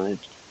in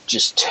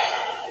just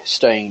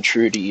staying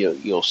true to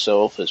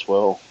yourself as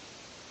well.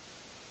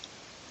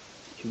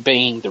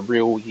 Being the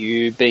real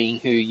you, being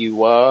who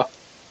you are.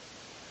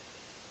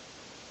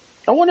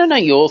 I want to know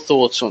your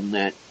thoughts on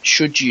that.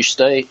 Should you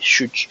stay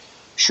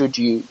true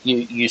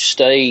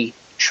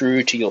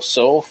to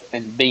yourself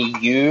and be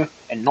you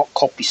and not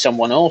copy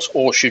someone else,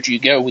 or should you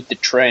go with the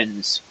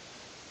trends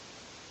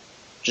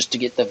just to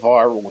get the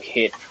viral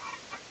hit?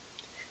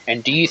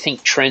 And do you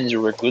think trends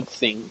are a good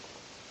thing?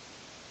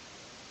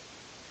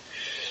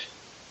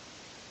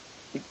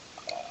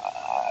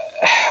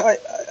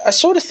 I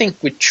sort of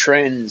think with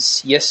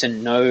trends, yes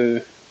and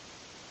no.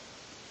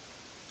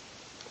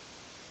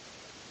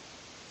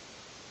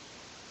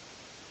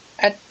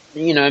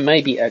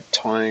 Maybe at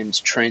times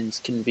trends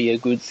can be a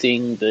good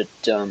thing, but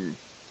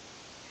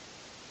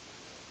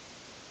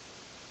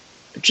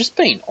just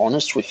being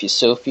honest with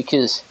yourself,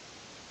 because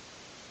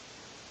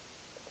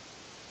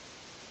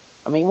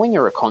when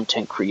you're a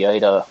content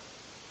creator,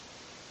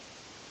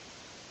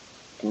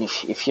 and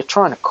if you're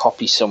trying to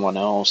copy someone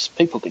else,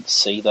 people can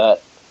see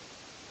that.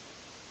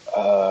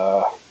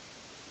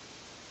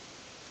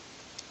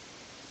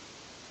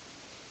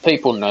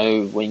 People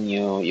know when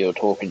you're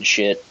talking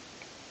shit.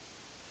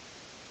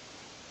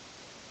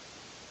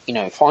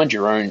 Find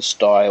your own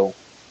style.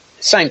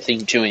 Same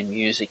thing too in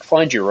music.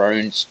 Find your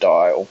own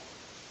style.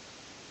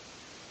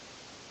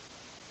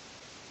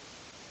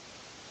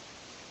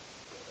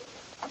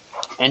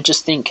 And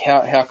just think,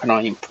 how can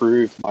I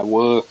improve my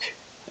work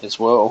as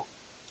well?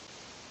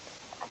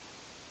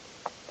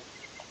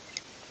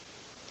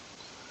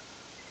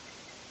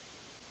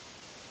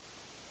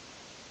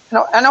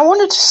 And I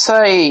wanted to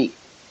say,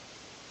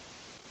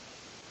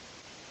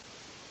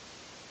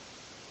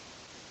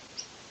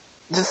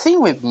 the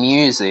thing with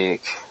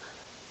music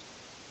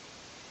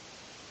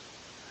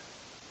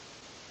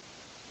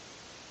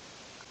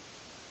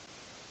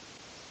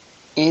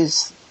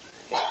is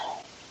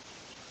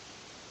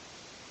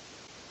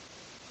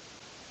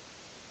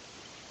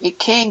it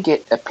can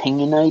get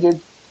opinionated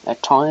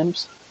at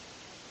times.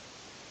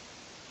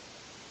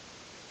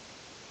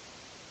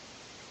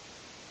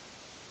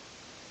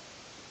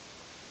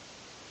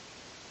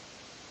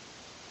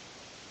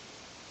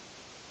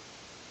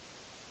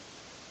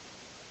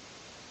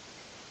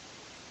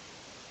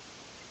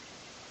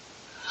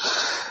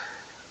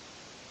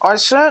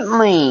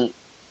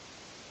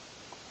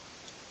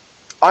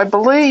 I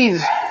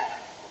believe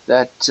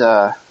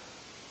that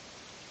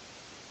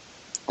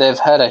they've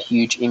had a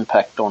huge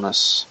impact on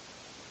us,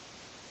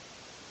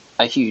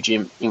 a huge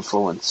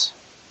influence,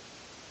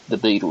 the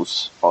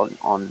Beatles,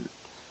 on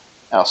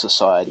our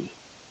society.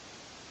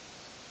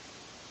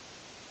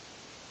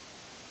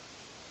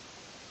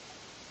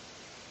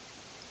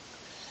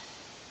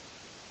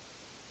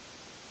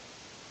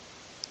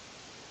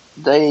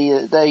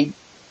 They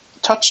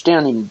touched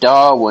down in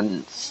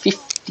Darwin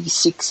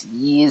 56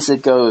 years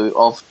ago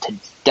of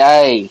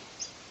today.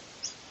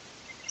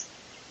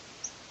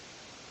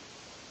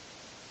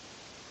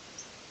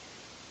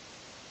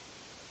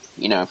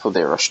 For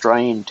their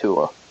Australian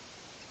tour.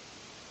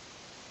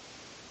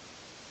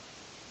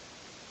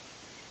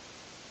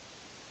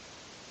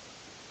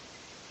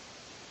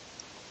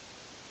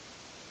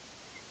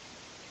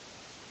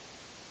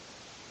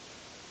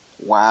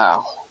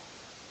 Wow.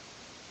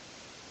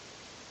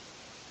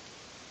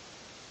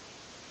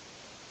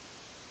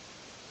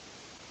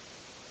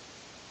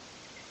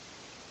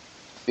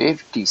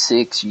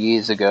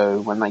 $56 ago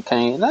when they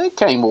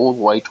came all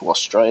the way to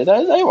Australia.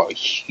 They were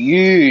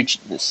huge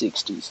in the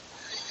 60s.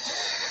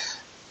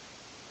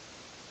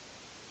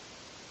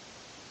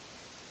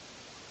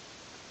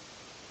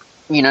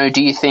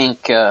 Do you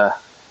think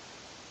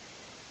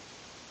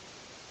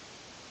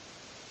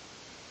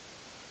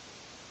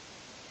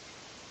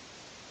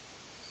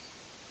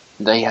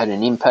they had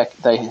an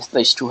impact?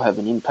 They still have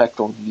an impact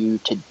on you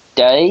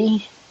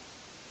today?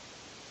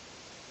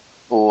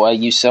 Or are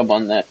you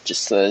someone that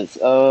just says,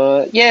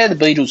 yeah, the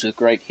Beatles are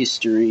great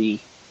history,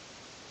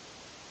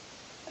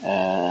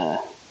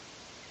 but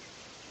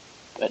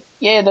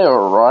yeah, they're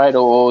alright?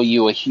 Or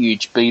you a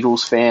huge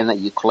Beatles fan that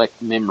you collect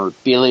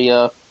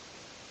memorabilia?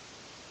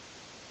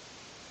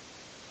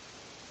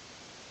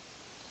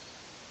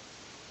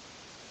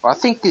 I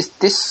think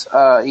this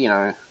well,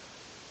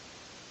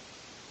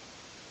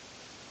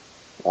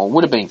 it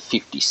would have been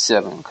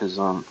 57 because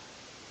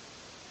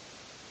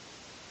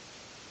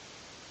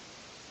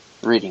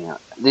reading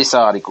this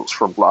article's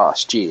from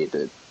last year,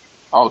 but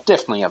I'll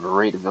definitely have a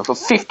read of it. For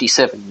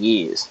 57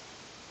 years,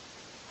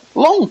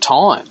 long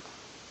time.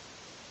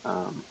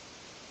 Now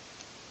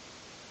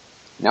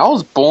I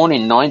was born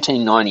in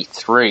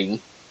 1993.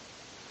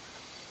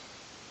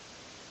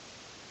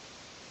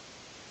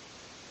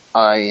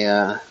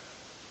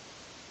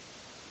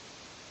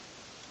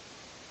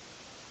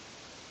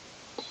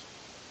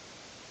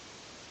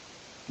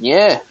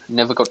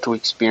 Never got to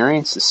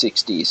experience the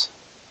 60s.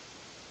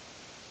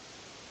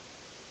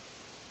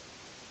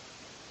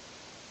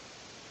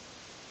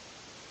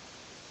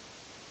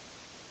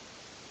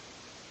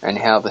 And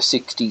how the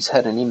 60s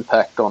had an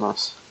impact on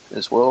us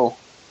as well.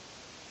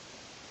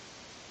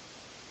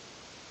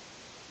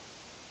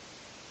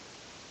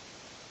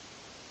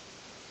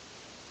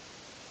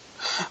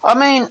 I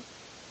mean,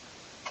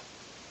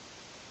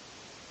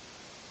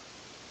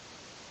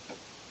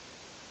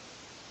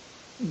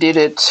 did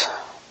it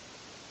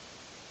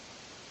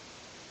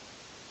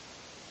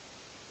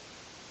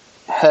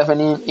have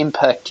an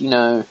impact,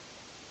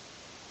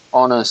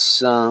 on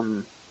us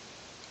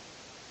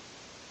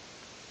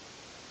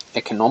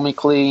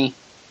economically?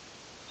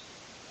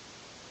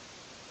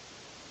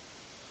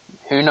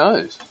 Who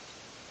knows?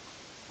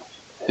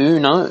 Who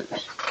knows?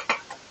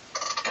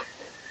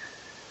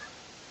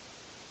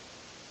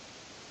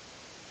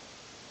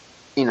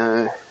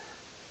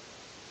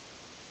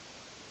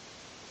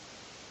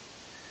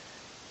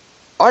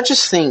 I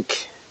just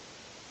think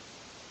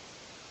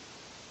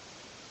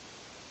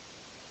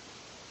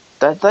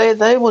that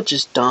they were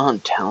just darn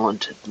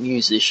talented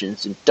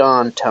musicians and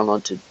darn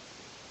talented.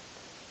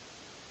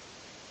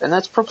 And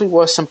that's probably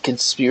why some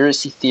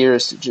conspiracy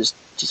theorists are just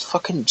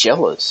fucking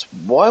jealous.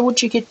 Why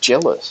would you get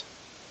jealous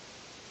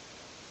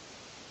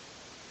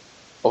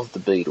of the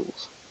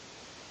Beatles?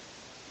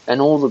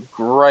 And all the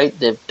great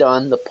they've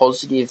done, the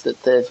positive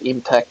that they've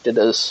impacted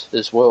us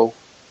as well.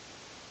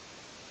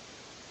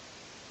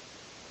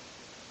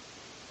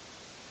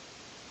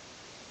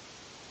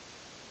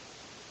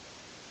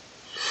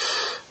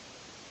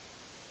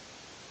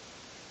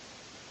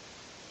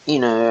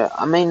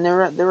 I mean,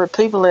 there are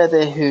people out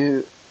there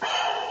who,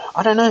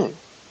 I don't know,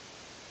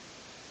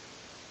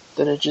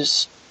 that are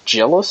just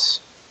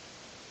jealous.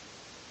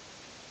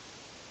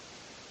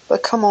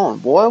 But come on,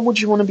 why would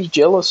you want to be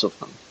jealous of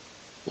them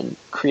and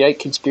create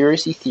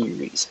conspiracy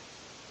theories.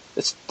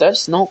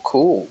 That's not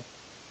cool.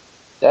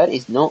 That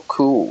is not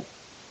cool.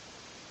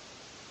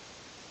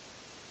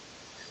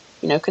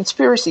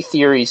 Conspiracy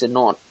theories are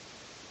not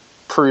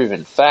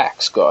proven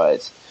facts,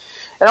 guys.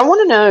 And I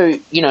want to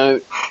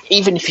know,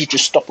 even if you're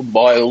just stopping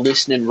by or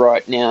listening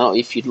right now,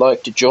 if you'd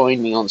like to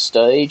join me on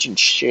stage and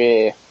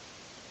share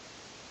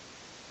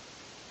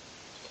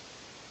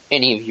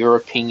any of your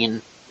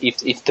opinion,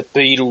 if the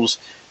Beatles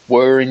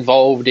were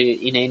involved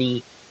in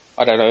any,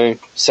 I don't know,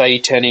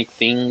 satanic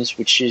things,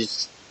 which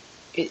is,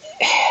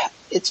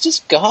 it's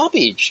just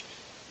garbage.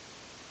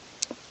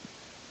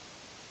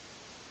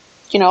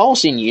 I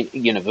was in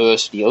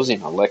university, I was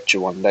in a lecture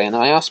one day, and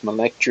I asked my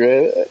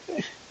lecturer,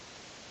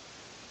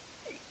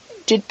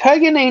 did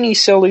Paganini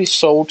sell his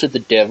soul to the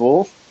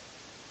devil?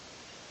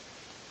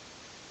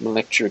 My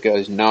lecturer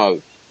goes,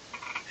 no.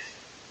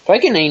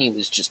 Paganini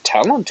was just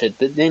talented,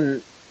 but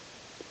then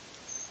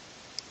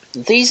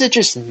these are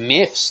just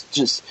myths,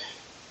 just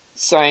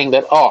saying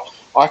that,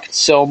 I could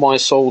sell my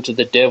soul to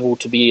the devil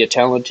to be a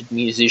talented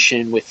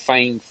musician with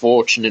fame,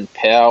 fortune, and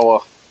power.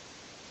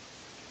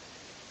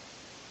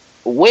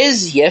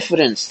 Where's the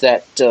evidence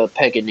that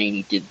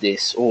Paganini did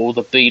this, or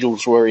the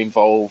Beatles were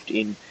involved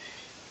in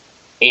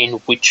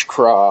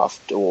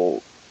witchcraft,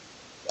 or,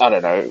 I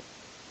don't know,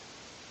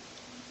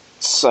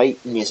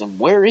 Satanism?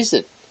 Where is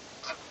it?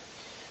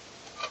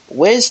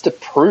 Where's the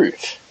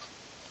proof?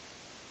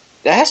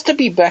 There has to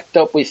be backed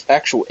up with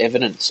actual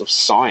evidence of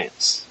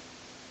science.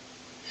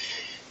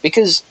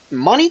 Because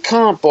money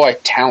can't buy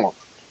talent.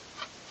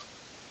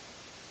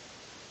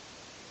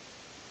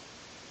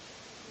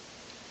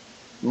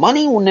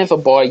 Money will never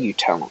buy you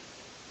talent.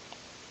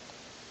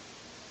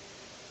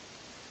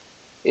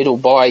 It'll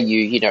buy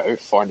you,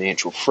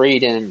 financial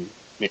freedom,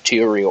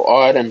 material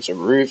items, a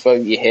roof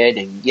over your head,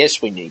 and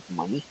yes, we need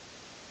money.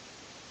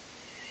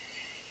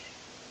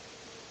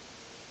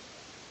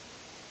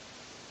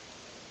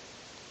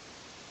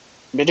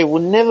 But it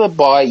will never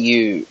buy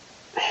you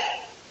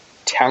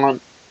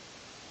talent,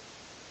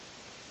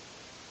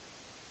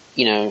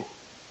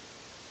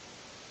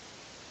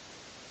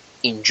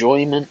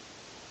 enjoyment.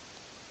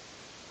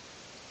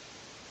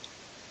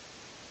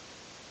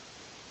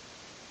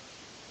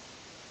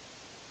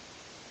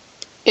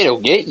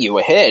 It'll get you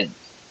ahead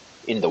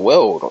in the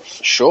world,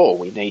 for sure.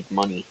 We need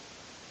money.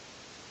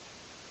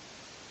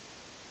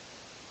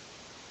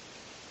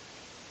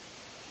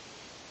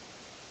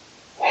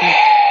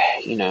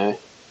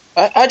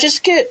 I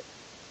just get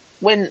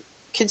when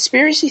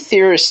conspiracy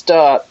theorists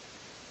start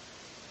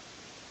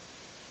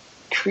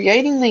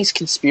creating these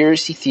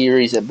conspiracy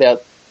theories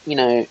about,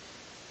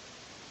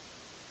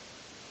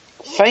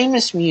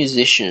 famous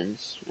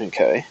musicians,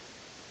 okay,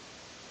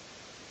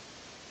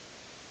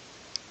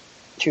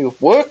 to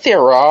work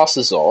their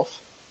asses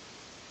off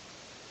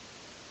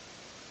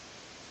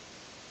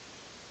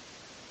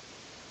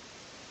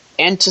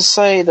and to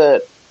say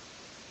that,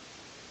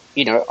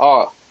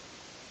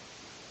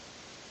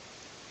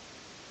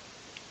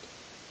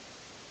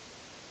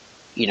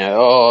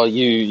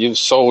 you've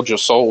sold your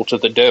soul to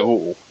the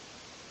devil.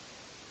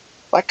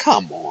 Like,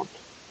 come on.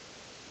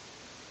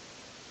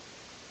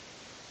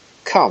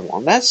 Come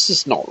on, that's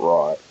just not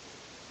right.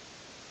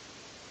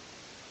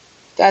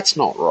 That's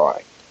not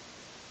right.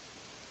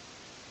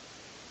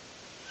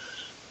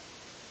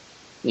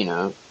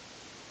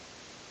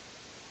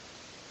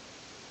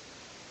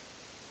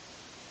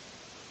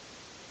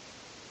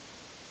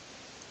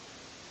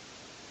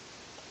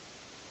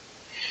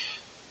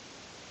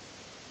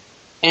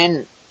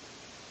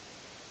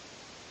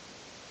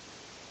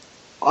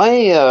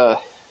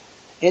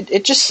 And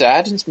it just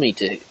saddens me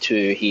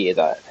to hear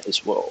that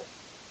as well.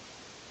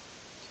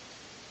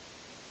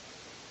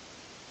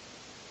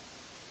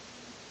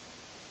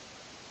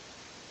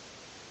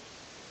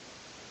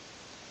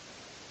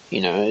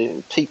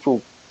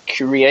 People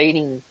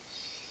creating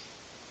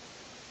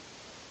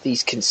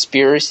these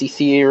conspiracy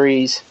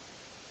theories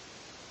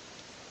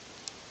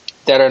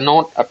that are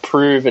not a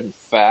proven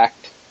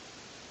fact.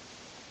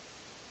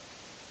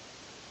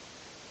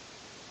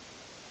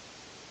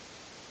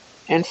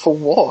 And for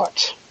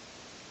what?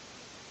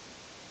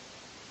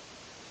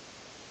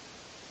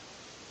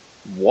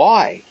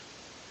 Why?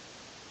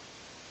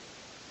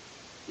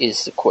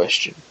 Is the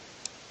question.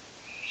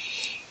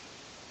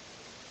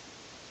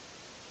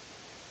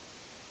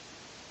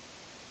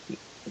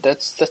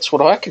 That's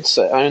what I can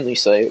say. I only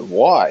say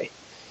why.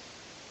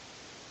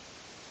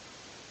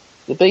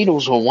 The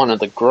Beatles were one of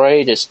the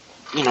greatest,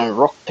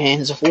 rock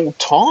bands of all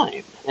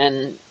time,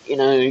 and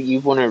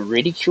you want to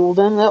ridicule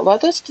them?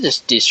 That's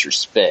just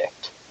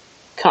disrespect.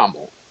 Come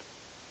on.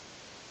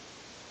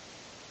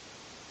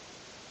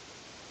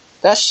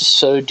 That's just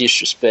so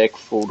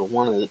disrespectful to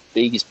one of the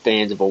biggest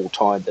bands of all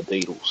time, the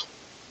Beatles.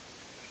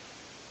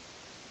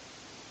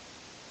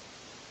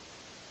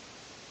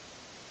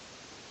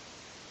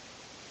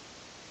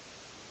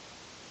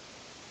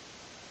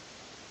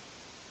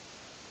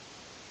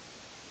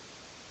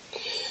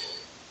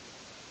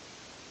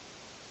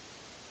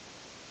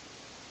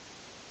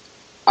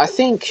 I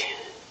think,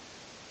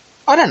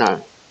 I don't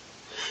know.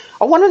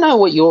 I want to know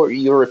what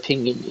your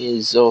opinion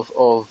is of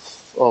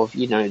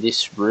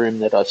this room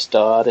that I've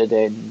started,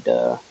 and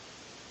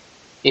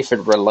if it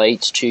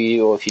relates to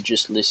you, or if you're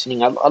just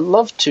listening. I'd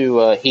love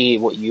to hear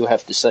what you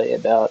have to say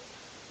about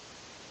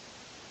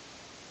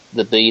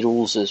the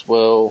Beatles as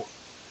well.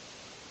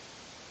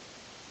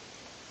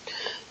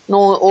 And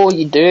all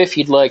you do, if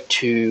you'd like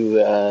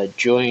to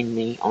join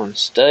me on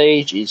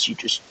stage, is you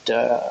just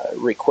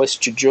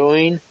request to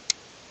join.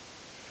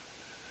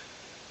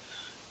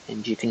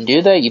 And you can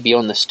do that. You'll be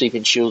on the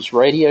Stephen Shields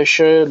radio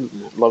show.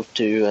 I'd love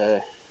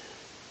to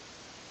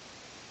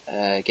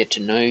get to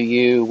know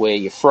you, where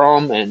you're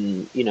from,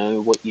 and,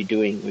 what you're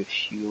doing with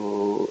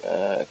your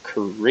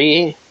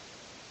career.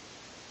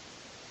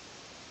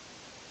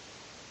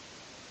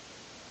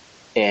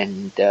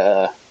 And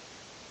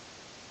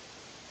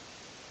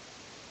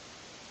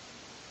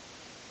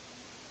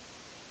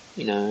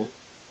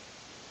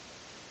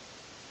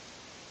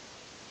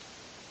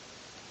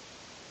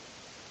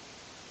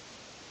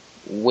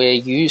where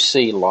you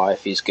see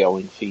life is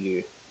going for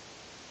you.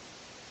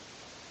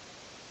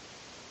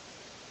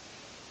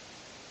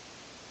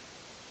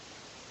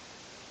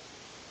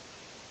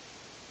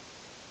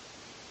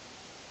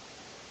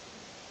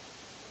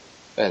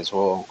 As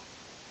well.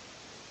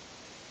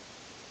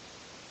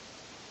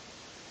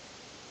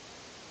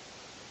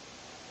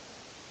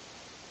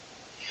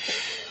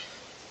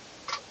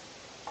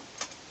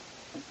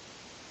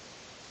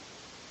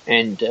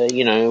 And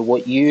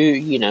what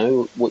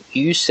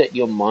you set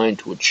your mind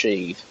to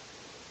achieve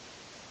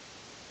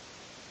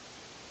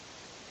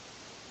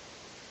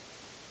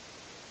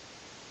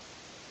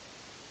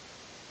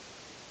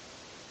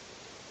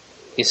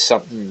is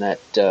something that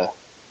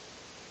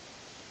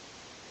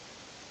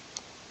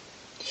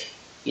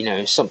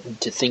something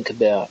to think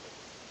about.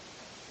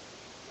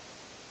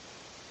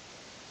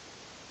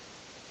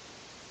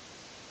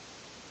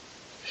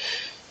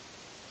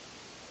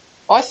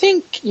 I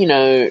think,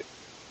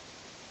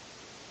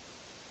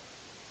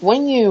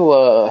 when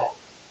you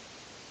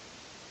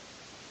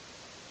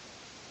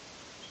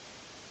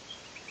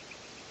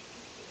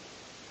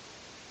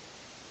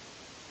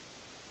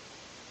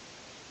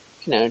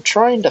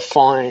trying to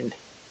find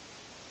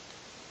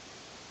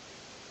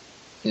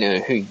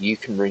who you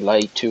can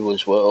relate to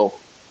as well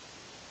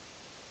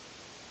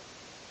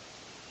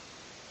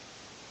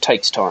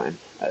takes time.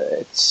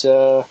 It's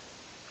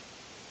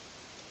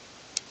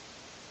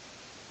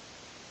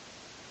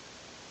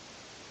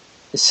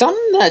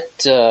something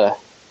that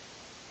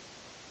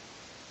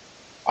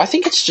I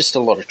think it's just a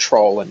lot of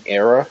trial and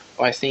error,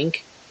 I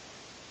think.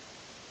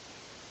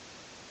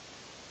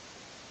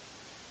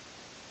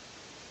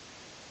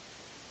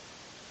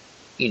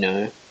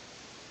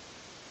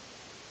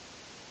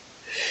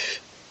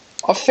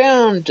 I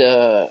found,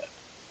 to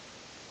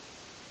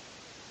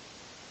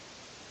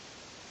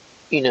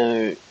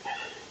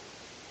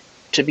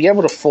be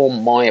able to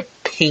form my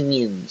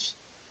opinions,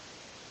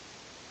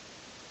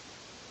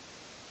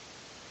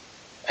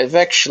 I've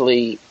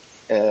actually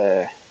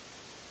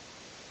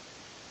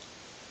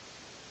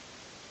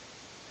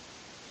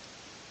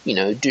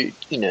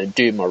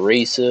do my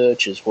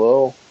research as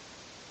well.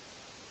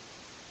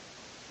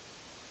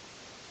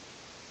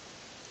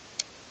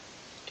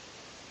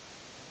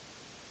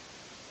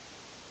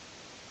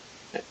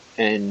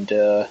 And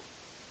to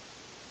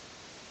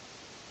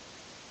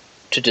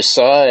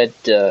decide,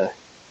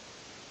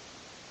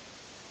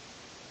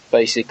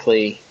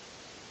 basically,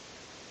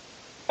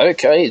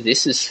 okay,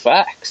 this is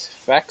facts.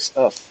 Facts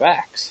are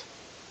facts.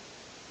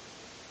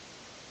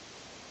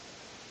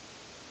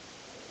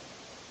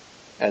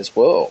 As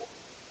well.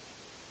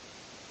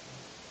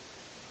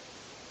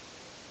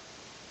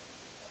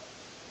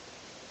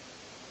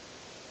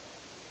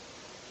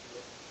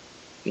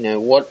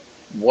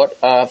 What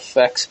are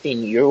facts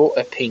in your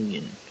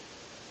opinion?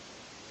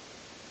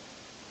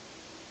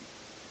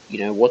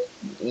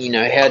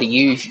 How do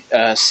you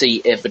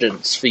see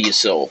evidence for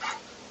yourself?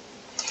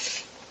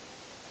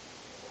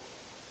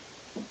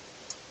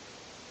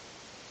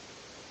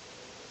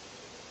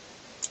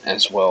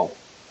 As well.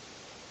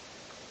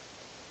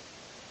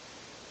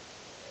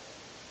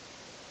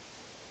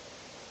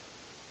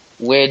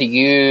 Where do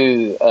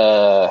you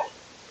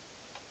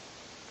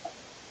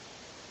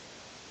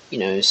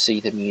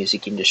see the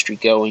music industry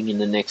going in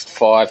the next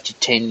 5 to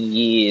 10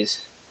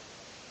 years?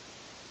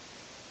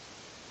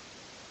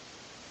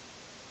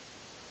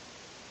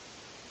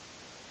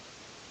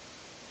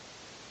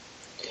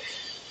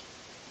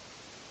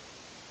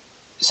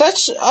 So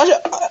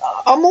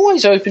I'm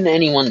always open to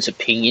anyone's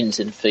opinions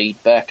and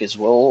feedback as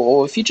well,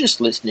 or if you're just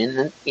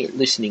listening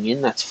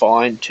in, that's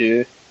fine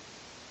too.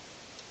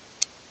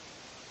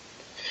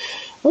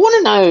 I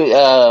want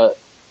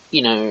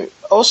to know,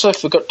 also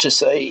forgot to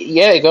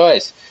say,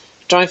 guys,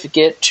 don't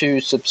forget to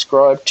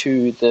subscribe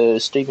to the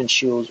Stephen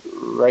Shields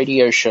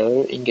radio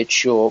show and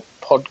get your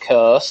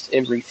podcast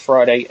every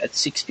Friday at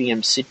 6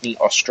 p.m. Sydney,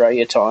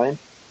 Australia time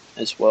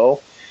as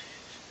well.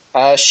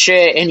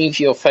 Share any of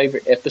your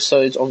favourite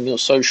episodes on your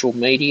social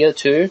media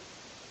too.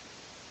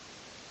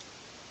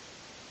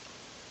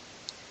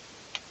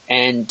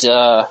 And,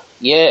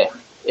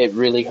 It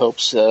really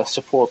helps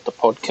support the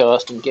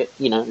podcast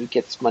and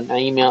gets my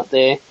name out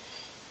there.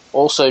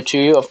 Also,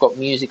 too, I've got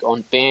music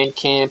on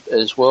Bandcamp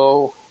as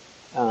well.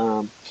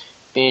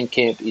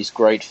 Bandcamp is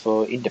great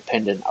for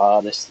independent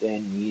artists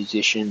and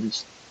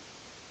musicians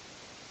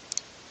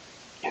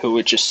who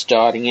are just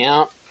starting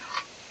out.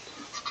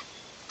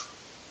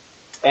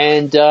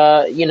 And,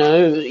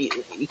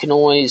 you can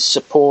always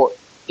support,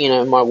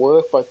 my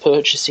work by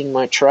purchasing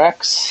my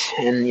tracks,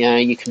 and,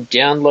 you can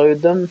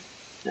download them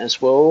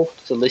as well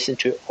to listen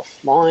to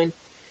offline.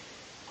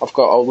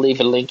 I'll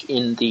leave a link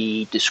in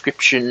the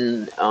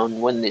description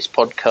on when this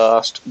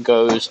podcast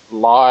goes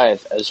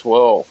live as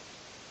well.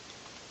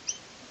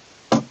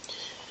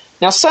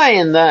 Now,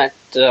 saying that,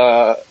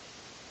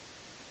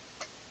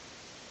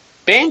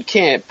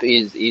 Bandcamp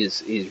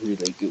is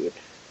really good.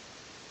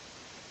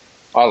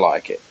 I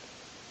like it.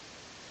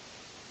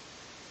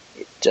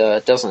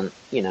 It doesn't,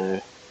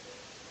 it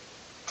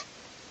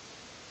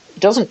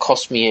doesn't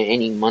cost me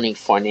any money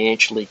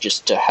financially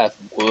just to have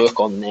work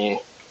on there.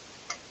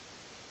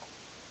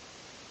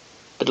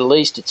 But at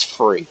least it's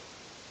free.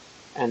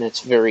 And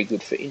it's very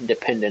good for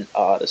independent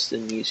artists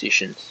and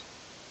musicians.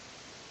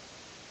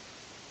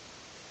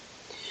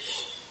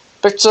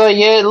 But,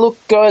 look,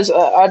 guys,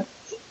 I'd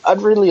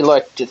really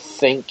like to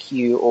thank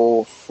you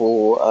all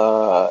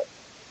for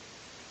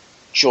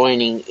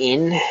joining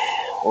in,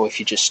 or if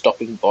you're just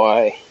stopping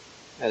by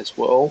as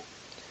well,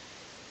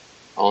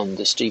 on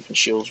the Stephen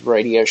Shields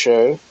radio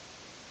show.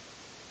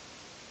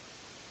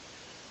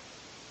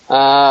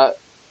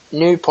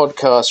 New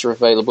podcasts are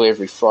available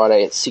every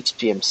Friday at 6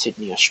 p.m.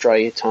 Sydney,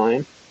 Australia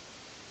time.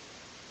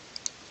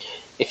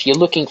 If you're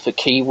looking for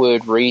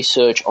keyword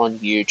research on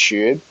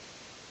YouTube,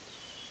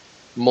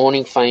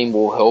 Morning Fame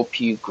will help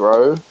you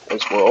grow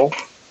as well.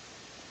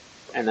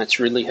 And that's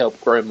really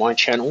helped grow my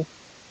channel.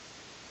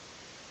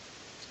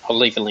 I'll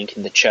leave a link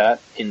in the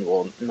chat,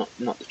 not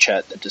the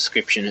chat, the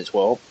description as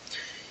well.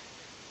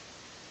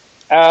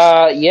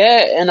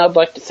 And I'd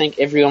like to thank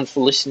everyone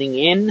for listening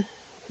in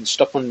and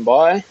stopping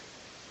by.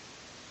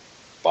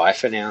 Bye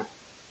for now.